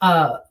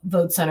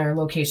vote center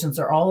locations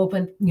are all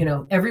open. You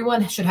know,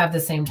 everyone should have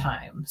the same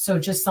time. So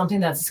just something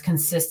that's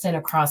consistent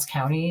across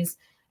counties.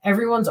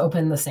 Everyone's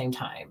open the same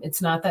time.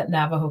 It's not that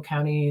Navajo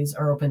counties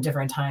are open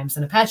different times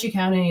than Apache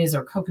counties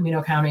or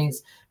Coconino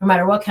counties. No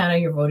matter what county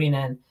you're voting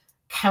in,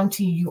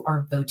 county you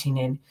are voting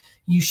in,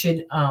 you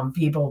should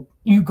be able,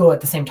 you go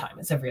at the same time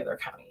as every other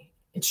county.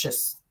 It's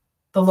just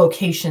the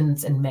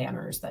locations and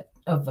manners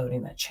of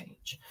voting that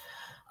change.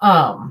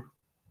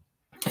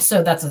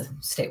 So that's a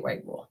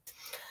statewide rule.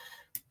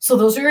 So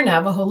those are your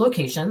Navajo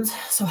locations.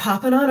 So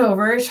hopping on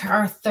over to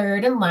our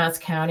third and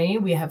last county,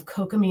 we have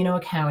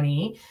Coconino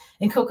County.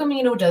 And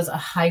Coconino does a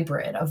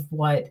hybrid of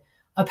what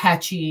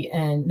Apache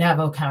and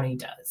Navajo County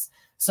does.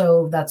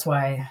 So that's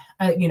why,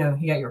 you know,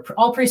 you got your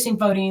all precinct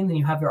voting, then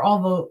you have your all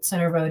vote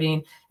center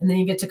voting, and then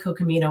you get to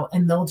Coconino,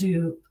 and they'll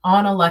do,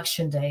 on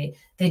election day,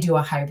 they do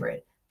a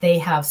hybrid. They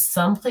have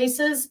some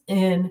places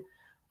in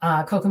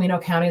Coconino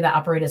County that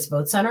operate as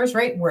vote centers,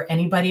 right, where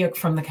anybody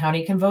from the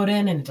county can vote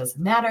in, and it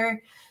doesn't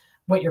matter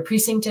what your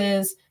precinct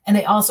is. And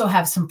they also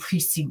have some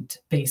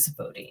precinct-based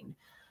voting.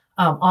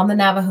 On the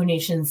Navajo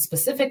Nation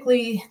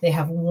specifically, they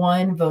have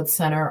one vote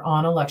center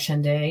on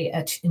election day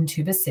in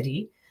Tuba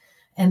City.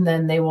 And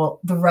then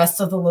the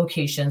rest of the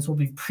locations will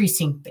be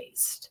precinct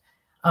based.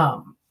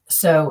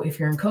 So if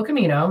you're in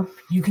Coconino,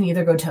 you can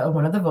either go to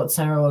one of the vote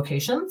center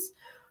locations,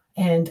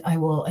 and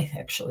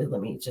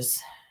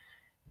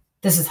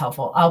this is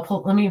helpful.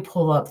 Let me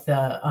pull up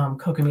the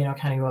Coconino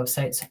County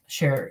website,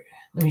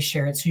 let me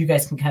share it so you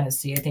guys can kind of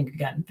see. I think,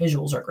 again,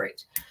 visuals are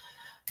great.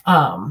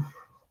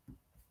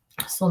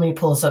 So let me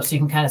pull this up so you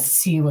can kind of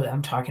see what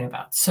I'm talking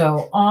about.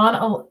 So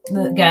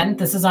again,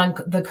 this is on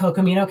the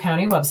Coconino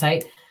County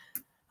website.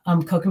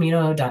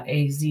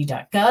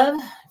 Coconino.az.gov,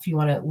 if you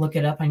want to look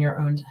it up on your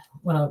own,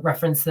 want to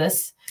reference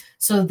this.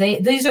 So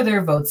these are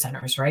their vote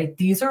centers, right?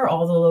 These are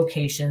all the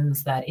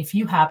locations that if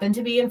you happen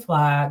to be in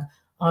Flag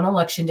on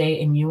election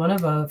day and you want to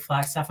vote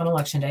Flagstaff on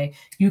election day,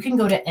 you can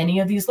go to any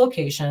of these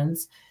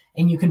locations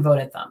and you can vote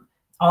at them.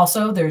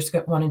 Also, there's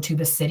one in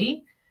Tuba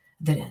City.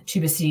 They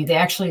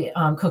actually,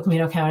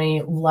 Coconino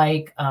County,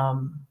 like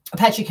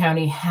Apache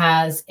County,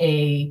 has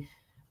a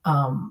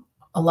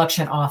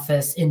election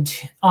office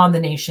on the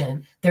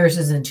nation. Theirs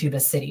is in Tuba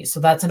City. So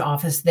that's an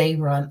office they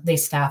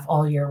staff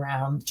all year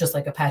round, just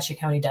like Apache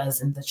County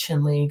does in the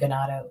Chinle,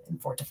 Ganado, and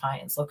Fort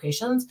Defiance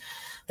locations.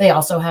 They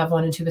also have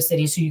one in Tuba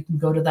City. So you can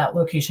go to that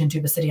location,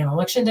 Tuba City, on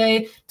election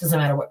day. Doesn't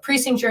matter what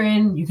precinct you're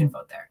in, you can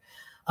vote there.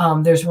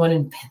 There's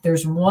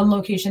one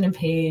location in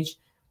Page,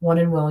 one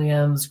in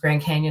Williams,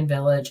 Grand Canyon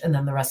Village, and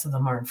then the rest of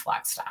them are in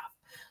Flagstaff.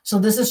 So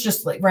this is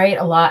just like, right,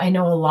 I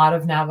know a lot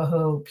of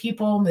Navajo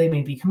people, they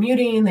may be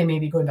commuting, they may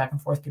be going back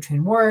and forth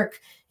between work.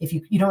 If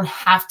you don't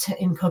have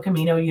to, in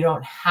Coconino, you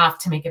don't have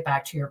to make it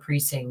back to your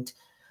precinct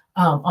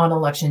on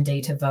election day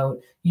to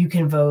vote. You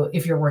can vote,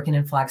 if you're working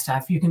in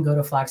Flagstaff, you can go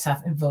to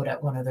Flagstaff and vote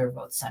at one of their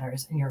vote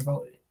centers, and your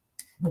vote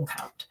will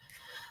count.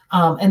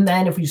 And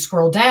then if you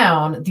scroll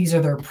down, these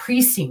are their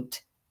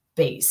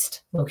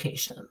precinct-based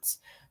locations.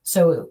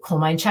 So Coal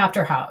Mine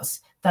Chapter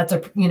House, that's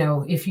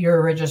if you're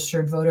a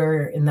registered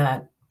voter in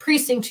that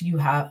precinct, you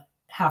would have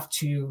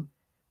to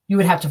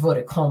vote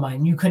at Coal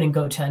Mine. You couldn't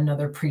go to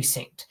another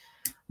precinct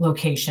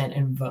location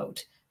and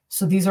vote.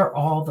 So these are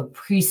all the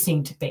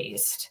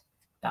precinct-based.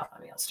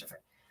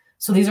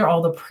 So these are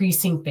all the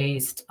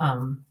precinct-based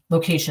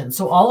locations.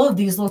 So all of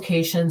these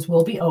locations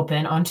will be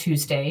open on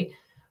Tuesday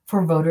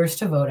for voters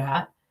to vote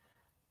at.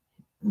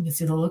 You can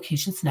see the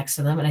locations next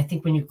to them. And I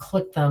think when you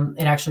click them,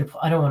 it actually,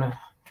 I don't want to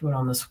do it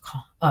on this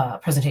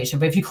presentation,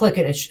 but if you click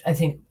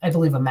it, I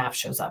believe a map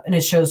shows up, and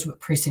it shows what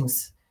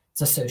precincts it's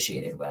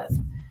associated with.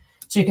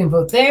 So you can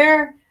vote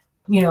there.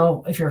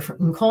 If you're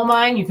in Coal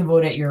Mine, you can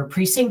vote at your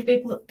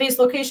precinct-based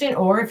location,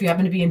 or if you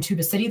happen to be in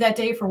Tuba City that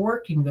day for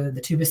work, you can go to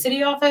the Tuba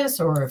City office,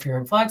 or if you're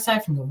in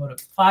Flagstaff, you can go vote at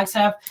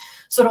Flagstaff.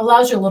 So it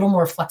allows you a little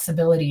more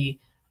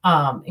flexibility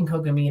in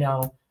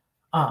Coconino,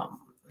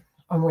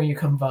 where you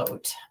can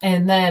vote.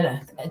 And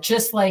then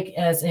just like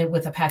as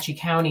with Apache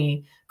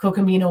County,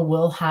 Cocamino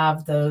will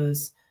have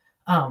those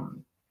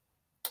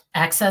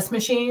access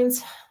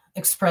machines,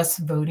 express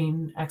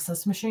voting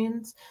access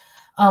machines,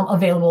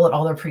 available at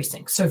all their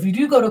precincts. So if you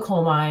do go to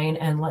coal mine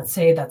and let's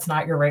say that's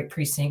not your right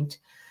precinct,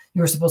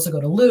 you're supposed to go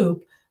to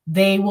Loop,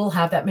 they will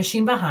have that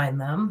machine behind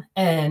them,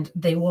 and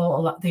they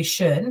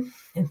should,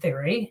 in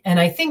theory. And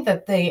I think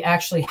that they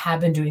actually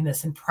have been doing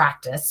this in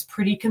practice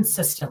pretty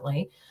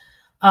consistently.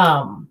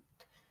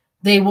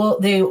 They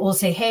will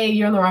say, hey,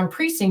 you're in the wrong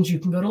precinct. You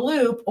can go to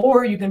Loop,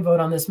 or you can vote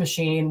on this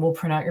machine. We'll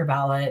print out your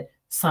ballot.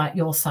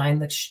 You'll sign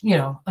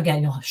the,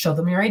 again, you'll show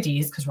them your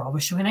IDs because we're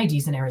always showing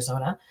IDs in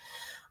Arizona.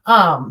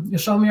 You'll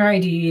show them your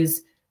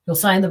IDs. You'll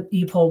sign the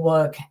e-poll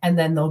book, and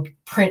then they'll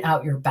print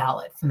out your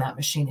ballot from that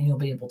machine, and you'll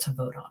be able to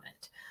vote on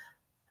it.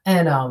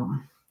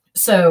 And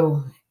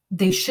so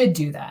they should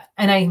do that.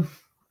 And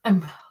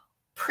I'm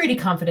pretty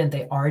confident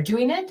they are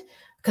doing it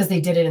because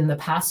they did it in the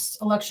past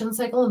election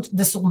cycle. And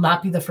this will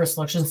not be the first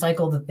election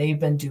cycle that they've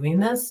been doing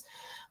this.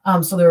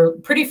 So they're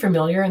pretty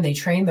familiar, and they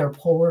train their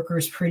poll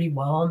workers pretty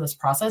well on this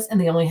process.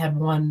 And they only had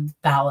one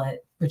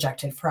ballot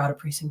rejected for out of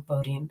precinct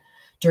voting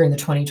during the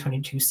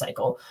 2022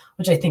 cycle,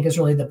 which I think is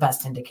really the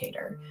best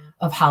indicator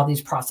of how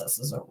these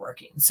processes are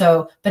working.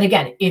 So, but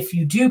again, if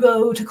you do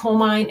go to coal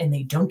mine and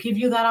they don't give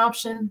you that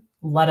option,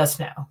 let us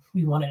know.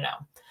 We want to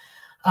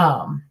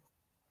know.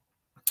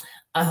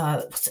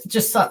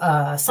 Just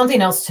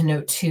something else to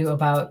note too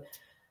about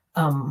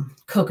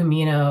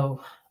Cocamino,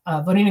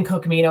 voting in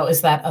Cocamino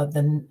is that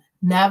the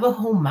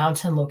Navajo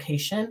Mountain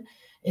location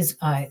is,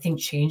 I think,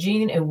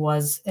 changing.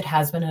 It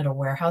has been at a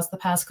warehouse the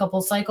past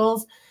couple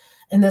cycles.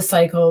 In this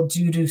cycle,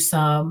 due to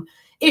some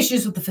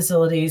issues with the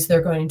facilities,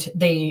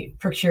 they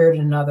procured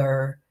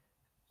another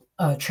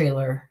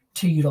trailer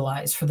to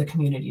utilize for the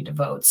community to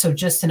vote. So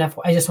just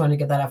I just wanted to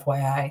give that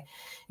FYI.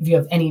 If you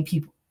have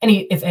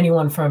if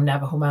anyone from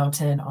Navajo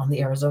Mountain on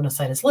the Arizona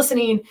side is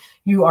listening,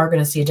 you are going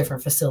to see a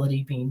different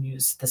facility being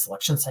used this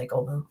election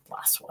cycle than the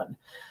last one.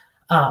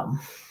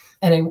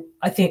 And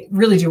I think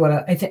really do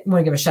want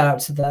to give a shout out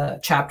to the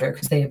chapter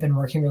because they have been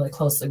working really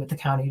closely with the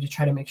county to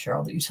try to make sure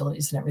all the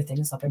utilities and everything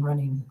is up and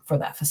running for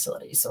that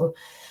facility. So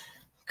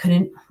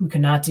we could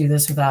not do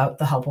this without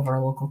the help of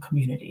our local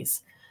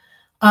communities.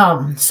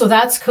 So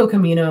that's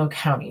Cocamino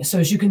County. So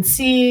as you can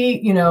see,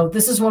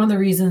 this is one of the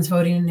reasons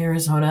voting in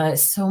Arizona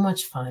is so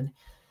much fun.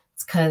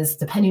 It's because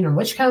depending on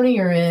which county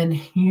you're in,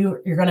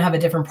 you're going to have a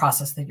different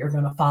process that you're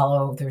going to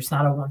follow. There's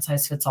not a one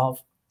size fits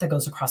all that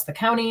goes across the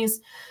counties.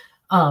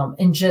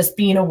 And just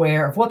being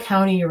aware of what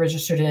county you're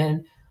registered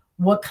in,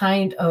 what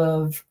kind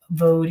of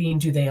voting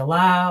do they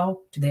allow?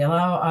 Do they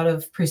allow out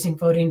of precinct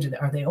voting?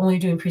 Are they only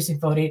doing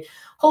precinct voting?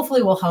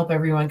 Hopefully will help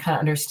everyone kind of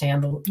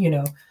understand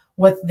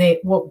what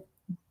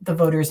the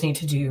voters need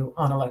to do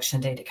on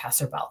election day to cast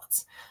their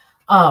ballots.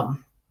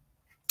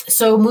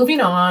 So moving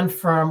on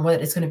from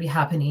what is going to be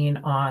happening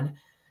on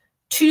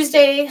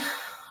Tuesday,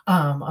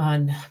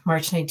 on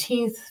March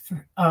 19th,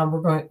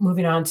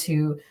 moving on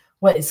to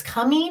what is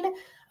coming.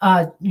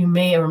 You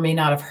may or may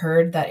not have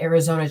heard that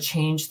Arizona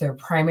changed their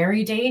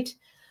primary date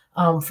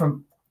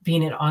from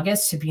being in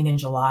August to being in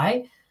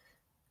July.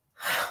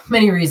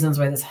 Many reasons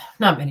why this,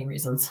 not many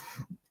reasons,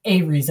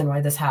 a reason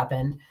why this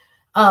happened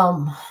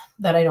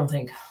that I don't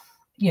think,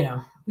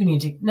 we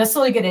need to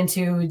necessarily get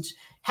into. It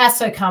has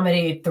to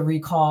accommodate the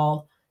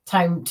recall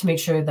time to make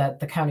sure that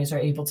the counties are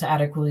able to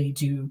adequately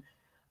do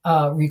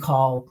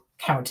recall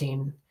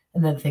counting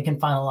and that they can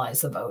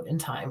finalize the vote in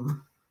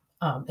time,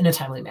 in a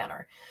timely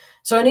manner.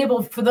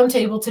 So for them to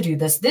able to do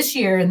this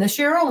year, and this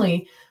year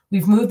only,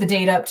 we've moved the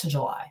date up to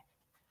July.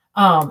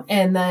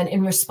 And then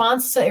in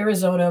response to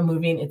Arizona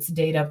moving its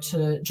date up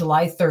to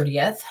July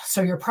 30th.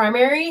 So your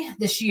primary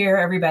this year,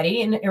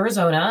 everybody in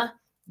Arizona,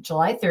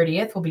 July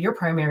 30th will be your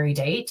primary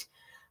date.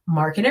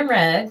 Mark it in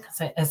red,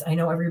 as I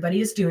know everybody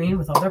is doing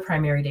with all their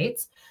primary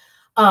dates.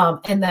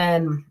 And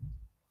then,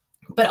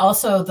 but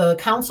also the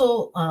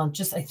council,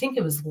 I think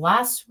it was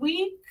last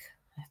week,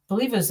 I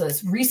believe it was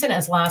as recent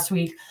as last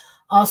week,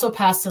 also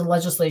passed a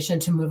legislation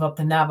to move up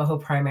the Navajo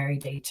primary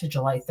date to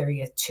July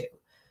 30th too,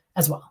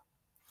 as well.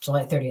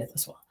 July 30th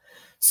as well.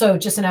 So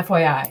just an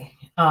FYI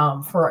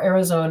for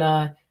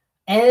Arizona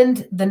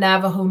and the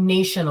Navajo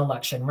Nation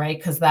election, right?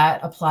 Because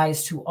that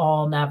applies to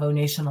all Navajo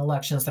Nation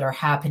elections that are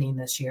happening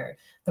this year.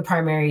 The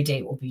primary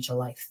date will be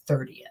July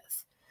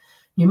 30th.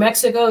 New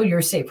Mexico,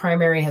 your state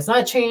primary has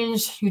not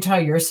changed. Utah,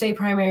 your state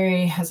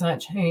primary has not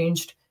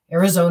changed.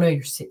 Arizona,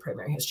 your state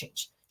primary has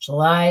changed.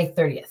 July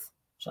 30th.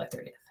 July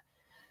 30th.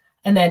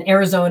 And then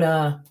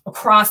Arizona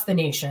across the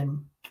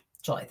nation,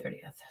 July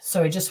 30th.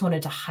 So I just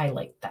wanted to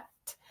highlight that.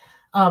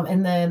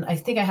 And then I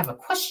think I have a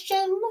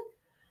question.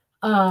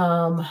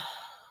 Let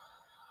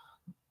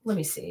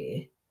me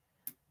see.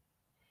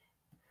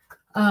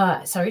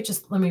 Sorry,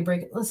 just let me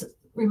break it. Let's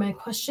read my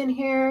question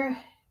here.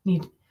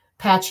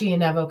 Apache and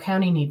Navajo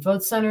County need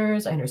vote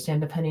centers. I understand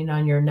depending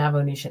on your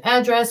Navajo Nation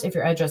address. If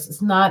your address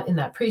is not in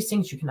that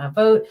precinct, you cannot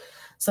vote.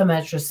 Some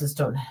addresses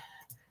don't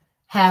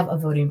have a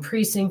voting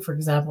precinct, for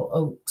example,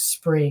 Oak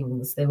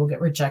Springs, they will get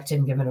rejected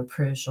and given a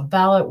provisional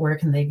ballot. Where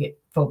can they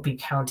vote be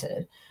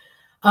counted?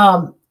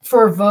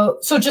 For a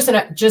vote, so just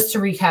to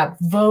recap,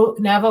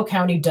 Navajo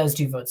County does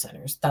do vote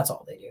centers. That's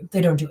all they do.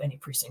 They don't do any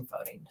precinct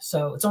voting.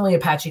 So it's only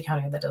Apache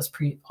County that does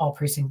all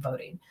precinct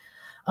voting.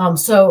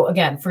 So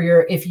again,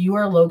 if you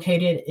are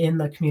located in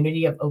the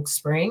community of Oak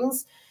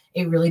Springs,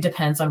 it really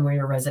depends on where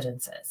your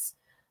residence is.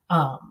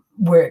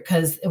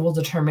 Because it will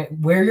determine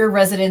where your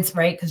residence,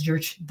 right? Because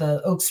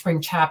the Oak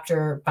Spring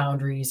chapter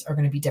boundaries are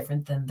going to be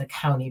different than the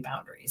county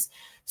boundaries.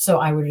 So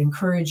I would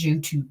encourage you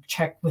to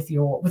check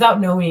without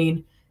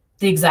knowing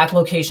the exact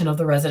location of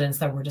the residence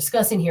that we're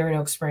discussing here in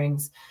Oak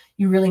Springs,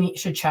 you really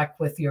should check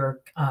with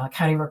your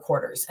county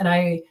recorders. And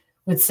I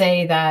would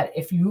say that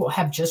if you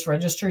have just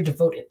registered to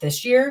vote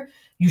this year,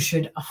 you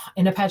should,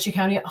 in Apache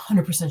County,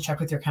 100% check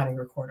with your county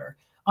recorder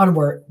on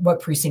what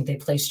precinct they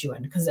placed you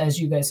in. Because as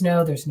you guys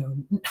know, there's no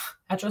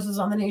addresses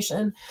on the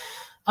nation.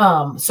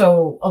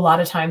 So a lot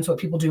of times what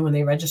people do when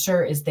they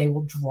register is they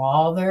will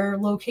draw their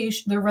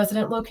location, their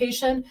resident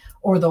location,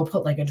 or they'll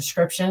put like a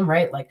description,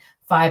 right? Like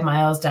 5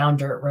 miles down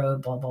dirt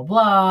road, blah, blah,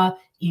 blah,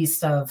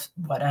 east of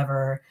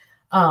whatever.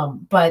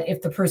 But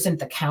if the person at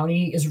the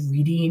county is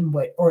reading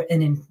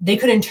they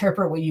could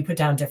interpret what you put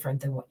down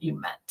different than what you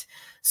meant.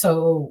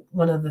 So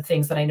one of the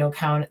things that I know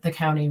the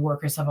county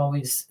workers have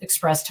always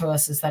expressed to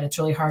us is that it's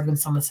really hard when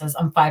someone says,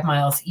 I'm 5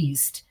 miles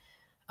east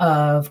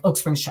of Oak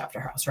Springs Chapter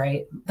House,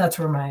 right? That's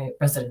where my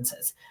residence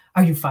is.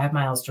 Are you 5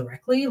 miles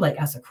directly, like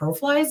as a crow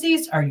flies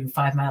east? Are you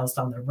 5 miles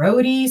down the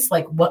road east?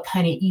 Like what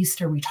kind of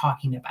east are we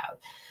talking about?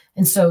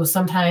 And so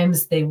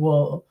sometimes they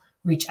will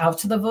reach out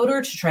to the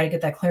voter to try to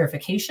get that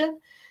clarification.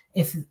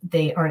 If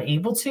they aren't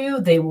able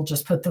to, they will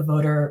just put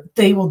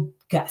they will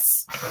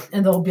guess.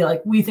 And they'll be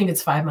like, we think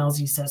it's 5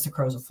 miles east as the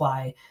crows will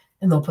fly.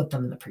 And they'll put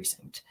them in the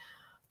precinct.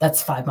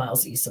 That's 5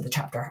 miles east of the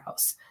chapter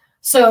house.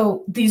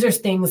 So these are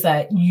things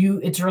that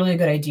it's really a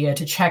good idea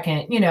to check in,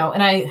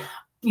 and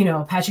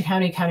Apache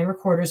County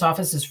Recorder's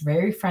Office is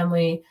very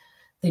friendly.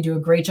 They do a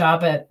great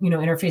job at,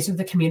 interfacing with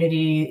the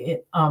community.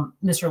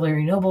 Mr.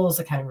 Larry Noble is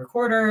the county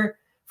recorder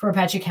for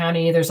Apache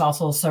County. There's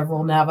also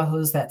several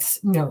Navajos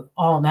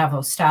all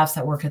Navajo staffs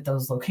that work at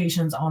those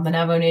locations on the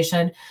Navajo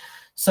Nation.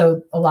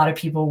 So a lot of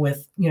people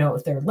with,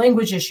 if there are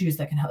language issues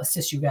that can help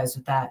assist you guys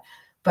with that.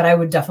 But I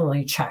would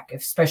definitely check,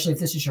 especially if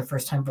this is your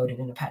first time voting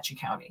in Apache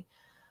County.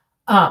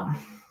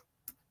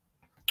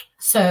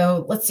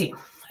 So let's see.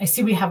 I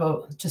see we have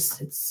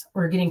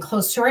we're getting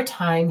close to our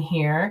time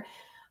here.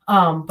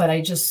 But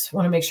I just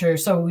want to make sure.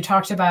 So we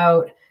talked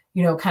about,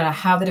 kind of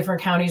how the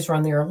different counties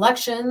run their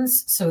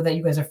elections so that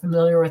you guys are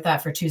familiar with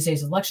that for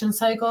Tuesday's election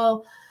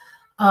cycle.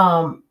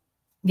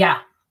 Yeah,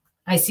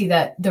 I see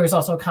that there was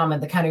also a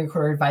comment. The county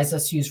recorder advised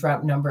us to use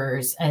route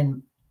numbers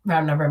and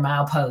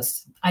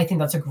mileposts. I think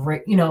that's a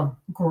great,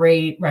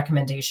 great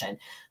recommendation.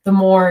 The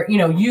more,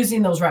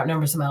 using those route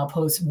numbers and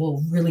mileposts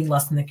will really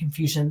lessen the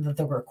confusion that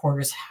the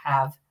recorder's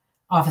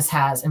office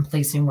has in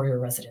placing where your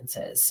residence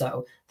is.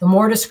 So the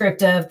more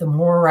descriptive, the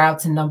more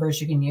routes and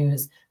numbers you can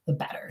use, the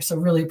better. So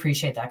really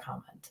appreciate that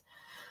comment.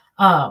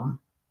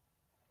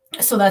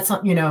 So that's,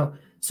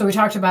 so we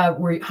talked about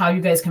how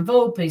you guys can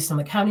vote based on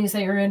the counties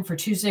that you're in for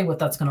Tuesday, what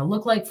that's going to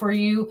look like for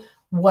you,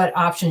 what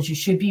options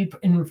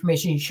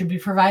information you should be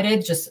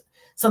provided. Just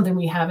something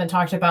we haven't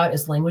talked about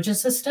is language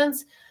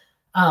assistance.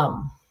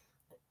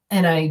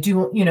 And I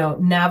do,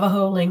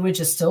 Navajo language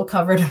is still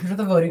covered under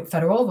the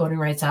Federal Voting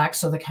Rights Act.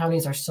 So the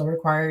counties are still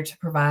required to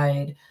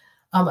provide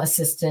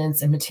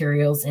assistance and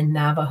materials in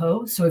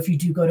Navajo. So if you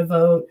do go to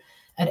vote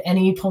at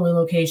any polling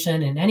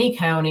location in any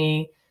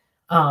county,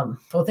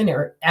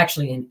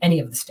 actually in any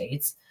of the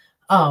states,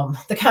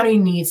 the county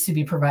needs to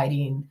be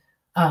providing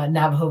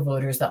Navajo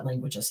voters that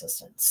language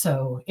assistance.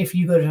 So if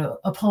you go to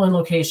a polling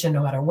location,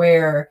 no matter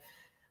where,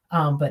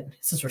 but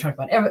since we're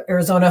talking about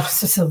Arizona,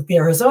 specifically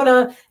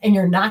Arizona, and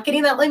you're not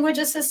getting that language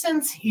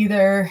assistance,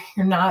 either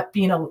you're not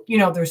being,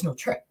 there's no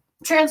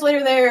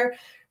translator there,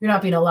 you're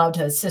not being allowed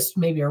to assist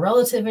maybe a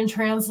relative in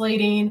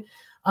translating,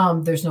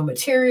 there's no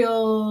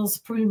materials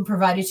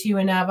provided to you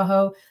in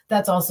Navajo.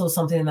 That's also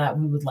something that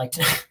we would love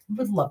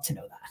to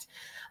know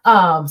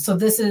that. So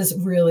this is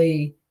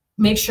really,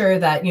 make sure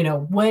that,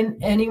 when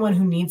anyone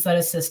who needs that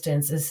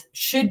assistance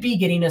should be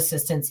getting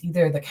assistance,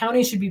 either the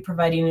county should be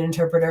providing an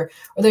interpreter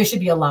or they should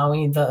be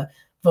allowing the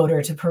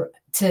voter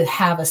to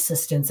have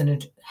assistance.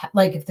 And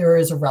like if there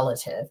is a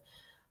relative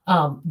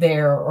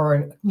there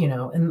or,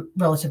 and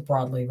relative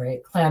broadly,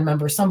 right? Clan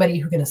member, somebody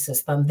who can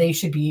assist them, they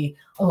should be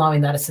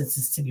allowing that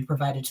assistance to be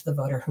provided to the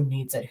voter who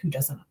needs it, who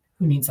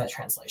needs that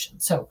translation.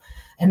 So,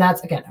 and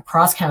that's again,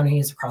 across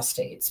counties, across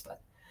states, but,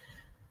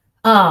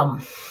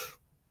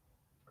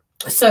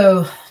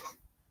 so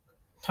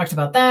talked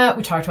about that.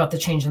 We talked about the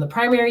change in the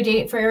primary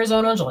date for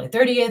Arizona, July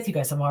 30th. You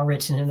guys have all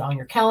written it on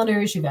your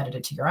calendars. You've added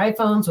it to your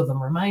iPhones with a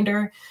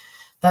reminder.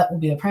 That will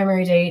be the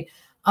primary date.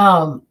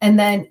 And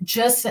then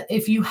just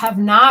if you have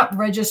not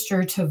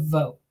registered to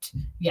vote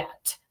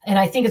yet, and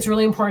I think it's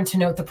really important to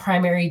note the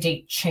primary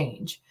date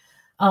change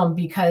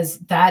because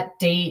that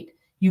date,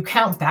 you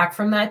count back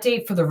from that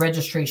date for the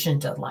registration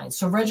deadline.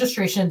 So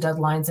registration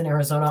deadlines in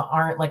Arizona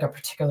aren't like a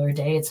particular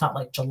day. It's not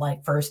like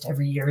July 1st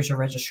every year is your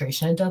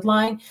registration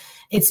deadline.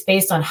 It's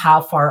based on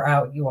how far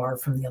out you are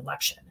from the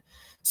election.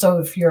 So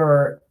if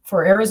you're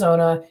for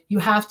Arizona, you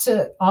have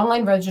to,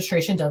 online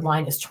registration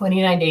deadline is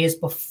 29 days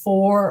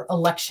before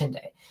election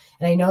day.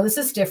 And I know this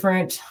is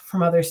different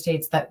from other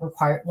states that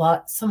require,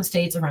 some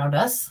states around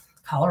us,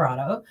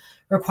 Colorado,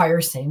 require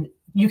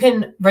you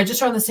can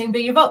register on the same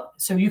day you vote.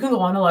 So you can go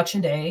on election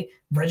day,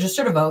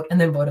 register to vote,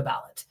 and then vote a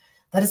ballot.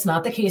 That is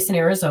not the case in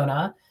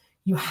Arizona.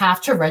 You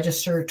have to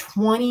register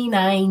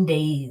 29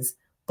 days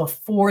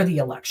before the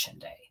election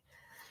day.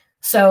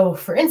 So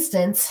for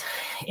instance,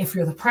 if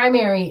the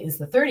primary is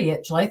the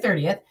 30th, July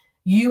 30th,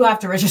 you have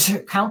to register,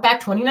 count back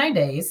 29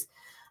 days.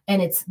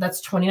 And that's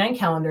 29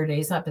 calendar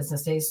days, not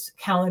business days,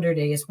 calendar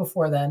days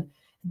before then.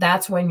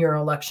 That's when your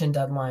election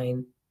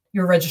deadline,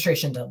 your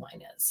registration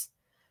deadline is.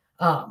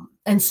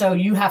 And so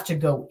you have to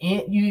go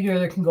in, you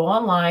either can go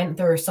online.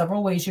 There are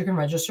several ways you can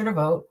register to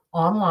vote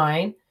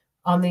online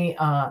on the,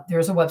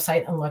 there's a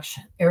website,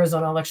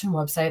 Arizona election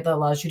website that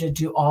allows you to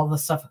do all the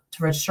stuff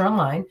to register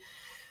online.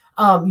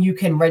 You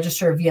can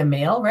register via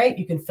mail, right?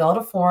 You can fill out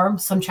a form.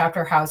 Some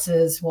chapter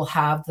houses will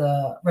have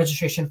the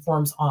registration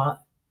forms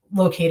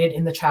located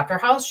in the chapter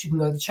house. You can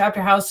go to the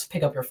chapter house,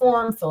 pick up your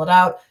form, fill it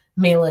out,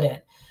 mail it in.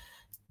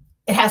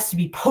 It has to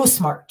be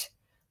postmarked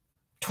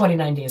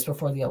 29 days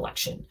before the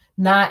election.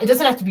 It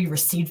doesn't have to be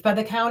received by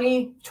the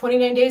county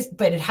 29 days,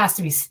 but it has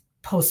to be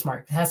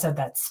postmarked. It has to have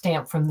that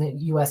stamp from the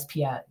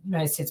USPS,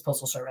 United States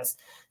Postal Service,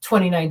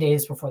 29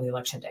 days before the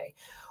election day.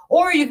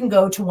 Or you can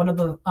go to one of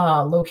the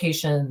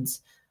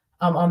locations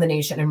on the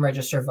nation and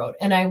register vote.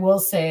 And I will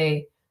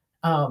say,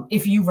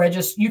 if you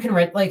register, you can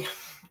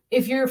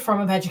if you're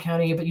from Apache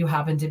County, but you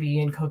happen to be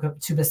in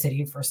Tuba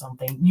City for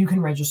something, you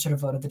can register to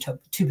vote at the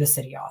Tuba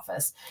City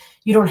office.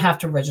 You don't have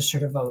to register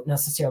to vote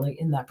necessarily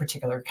in that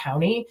particular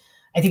county.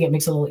 I think it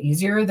makes it a little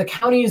easier. The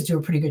counties do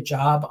a pretty good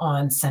job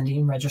on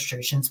sending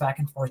registrations back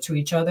and forth to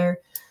each other.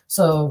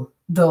 So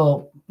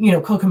they'll,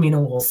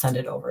 Cocamino will send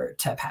it over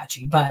to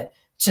Apache, but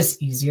it's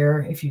just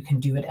easier if you can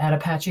do it at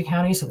Apache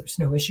County. So there's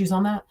no issues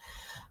on that.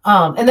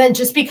 And then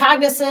just be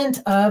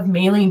cognizant of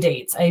mailing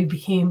dates.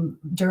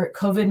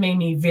 COVID made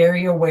me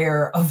very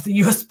aware of the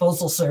U.S.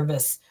 Postal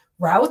Service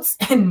routes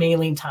and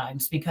mailing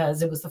times,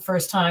 because it was the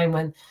first time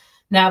when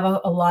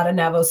a lot of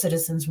Navajo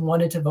citizens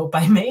wanted to vote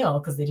by mail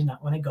because they did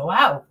not want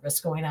to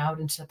risk going out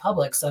into the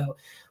public. So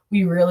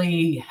we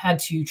really had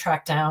to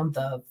track down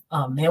the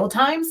mail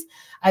times.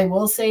 I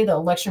will say the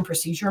election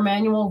procedure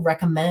manual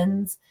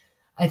recommends,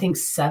 I think,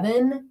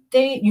 7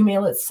 days. You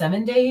mail it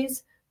 7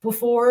 days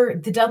before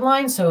the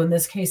deadline. So in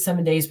this case,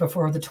 7 days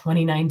before the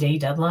 29-day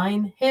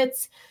deadline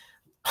hits.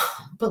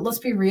 But let's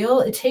be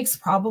real, it takes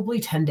probably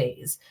 10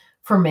 days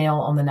for mail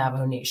on the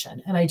Navajo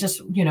Nation. And I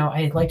just,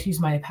 I like to use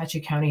my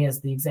Apache County as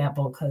the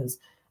example, because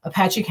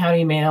Apache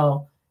County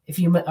mail, if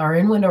you are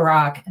in Window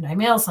Rock and I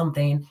mail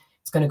something,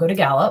 it's going to go to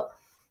Gallup,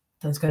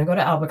 then it's going to go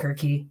to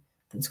Albuquerque,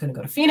 then it's going to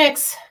go to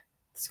Phoenix,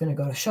 it's going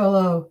to go to Show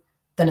Low,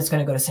 then it's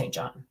going to go to St.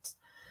 John's.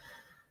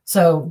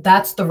 So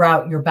that's the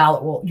route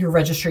your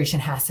registration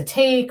has to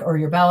take, or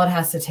your ballot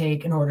has to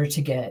take, in order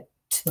to get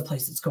to the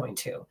place it's going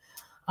to.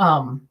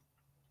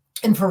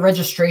 And for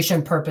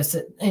registration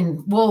purposes,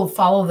 and we'll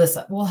follow this,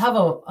 we'll have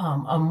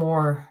a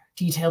more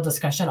detailed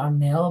discussion on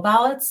mail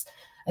ballots,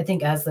 I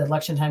think, as the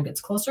election day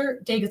gets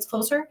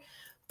closer.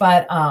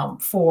 But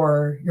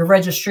for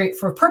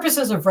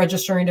purposes of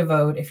registering to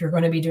vote, if you're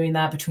going to be doing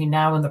that between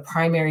now and the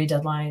primary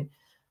deadline,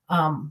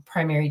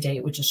 primary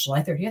date, which is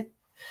July 30th,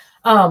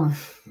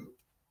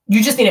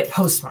 you just need it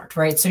postmarked,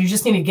 right? So you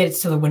just need to get it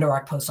to the Window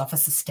Rock post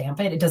office to stamp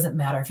it. It doesn't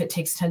matter if it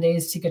takes 10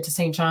 days to get to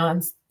St.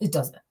 John's. It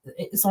doesn't,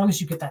 as long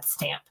as you get that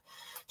stamp.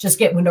 Just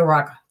get Window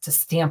Rock to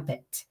stamp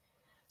it.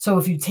 So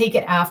if you take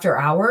it after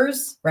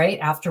hours, right,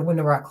 after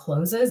Window Rock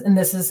closes, and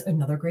this is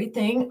another great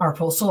thing, our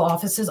postal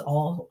offices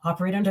all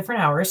operate on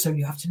different hours. So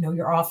you have to know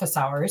your office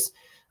hours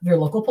of your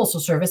local postal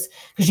service,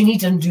 because you need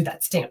to do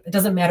that stamp. It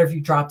doesn't matter if you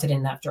dropped it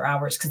in after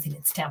hours because they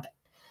didn't stamp it.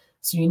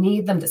 So you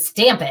need them to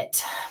stamp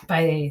it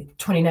by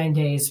 29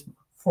 days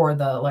for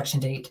the election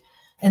date.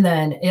 And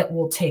then it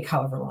will take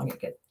however long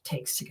it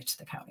takes to get to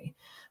the county.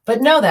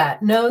 But know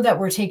that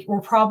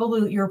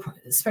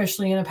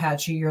especially in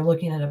Apache, you're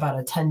looking at about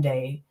a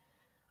 10-day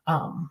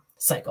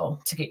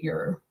cycle to get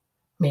your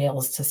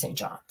mails to St.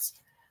 John's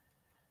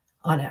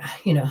on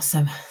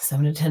 7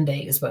 to 10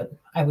 days, but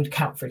I would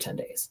count for 10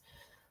 days.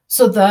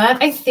 So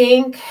that, I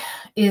think,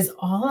 is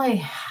all I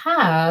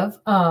have.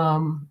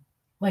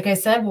 Like I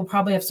said, we'll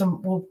probably have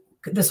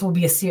this will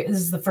be this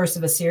is the first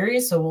of a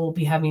series. So we'll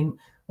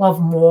have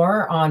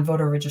more on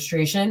voter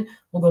registration.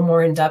 We'll go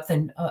more in depth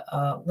in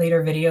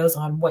later videos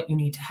on what you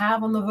need to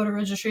have on the voter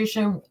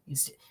registration,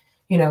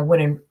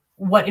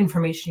 what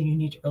information you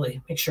need to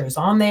really make sure is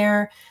on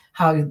there,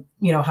 how you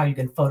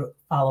can follow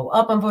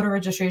up on voter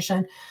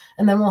registration.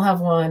 And then we'll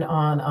have one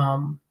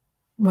on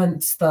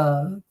once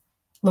the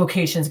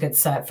locations get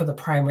set for the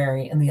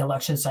primary and the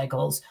election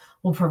cycles,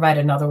 we'll provide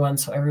another one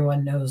so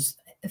everyone knows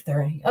if there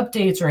are any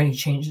updates or any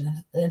changes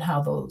in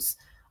how those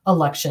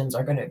elections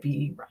are going to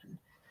be run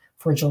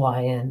for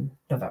July and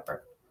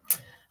November.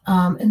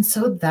 And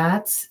so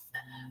that's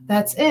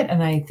it.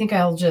 And I think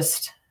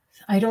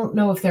I don't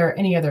know if there are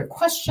any other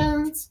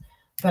questions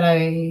that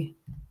I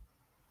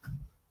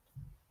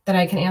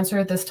can answer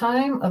at this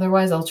time.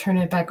 Otherwise, I'll turn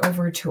it back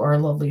over to our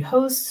lovely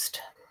host,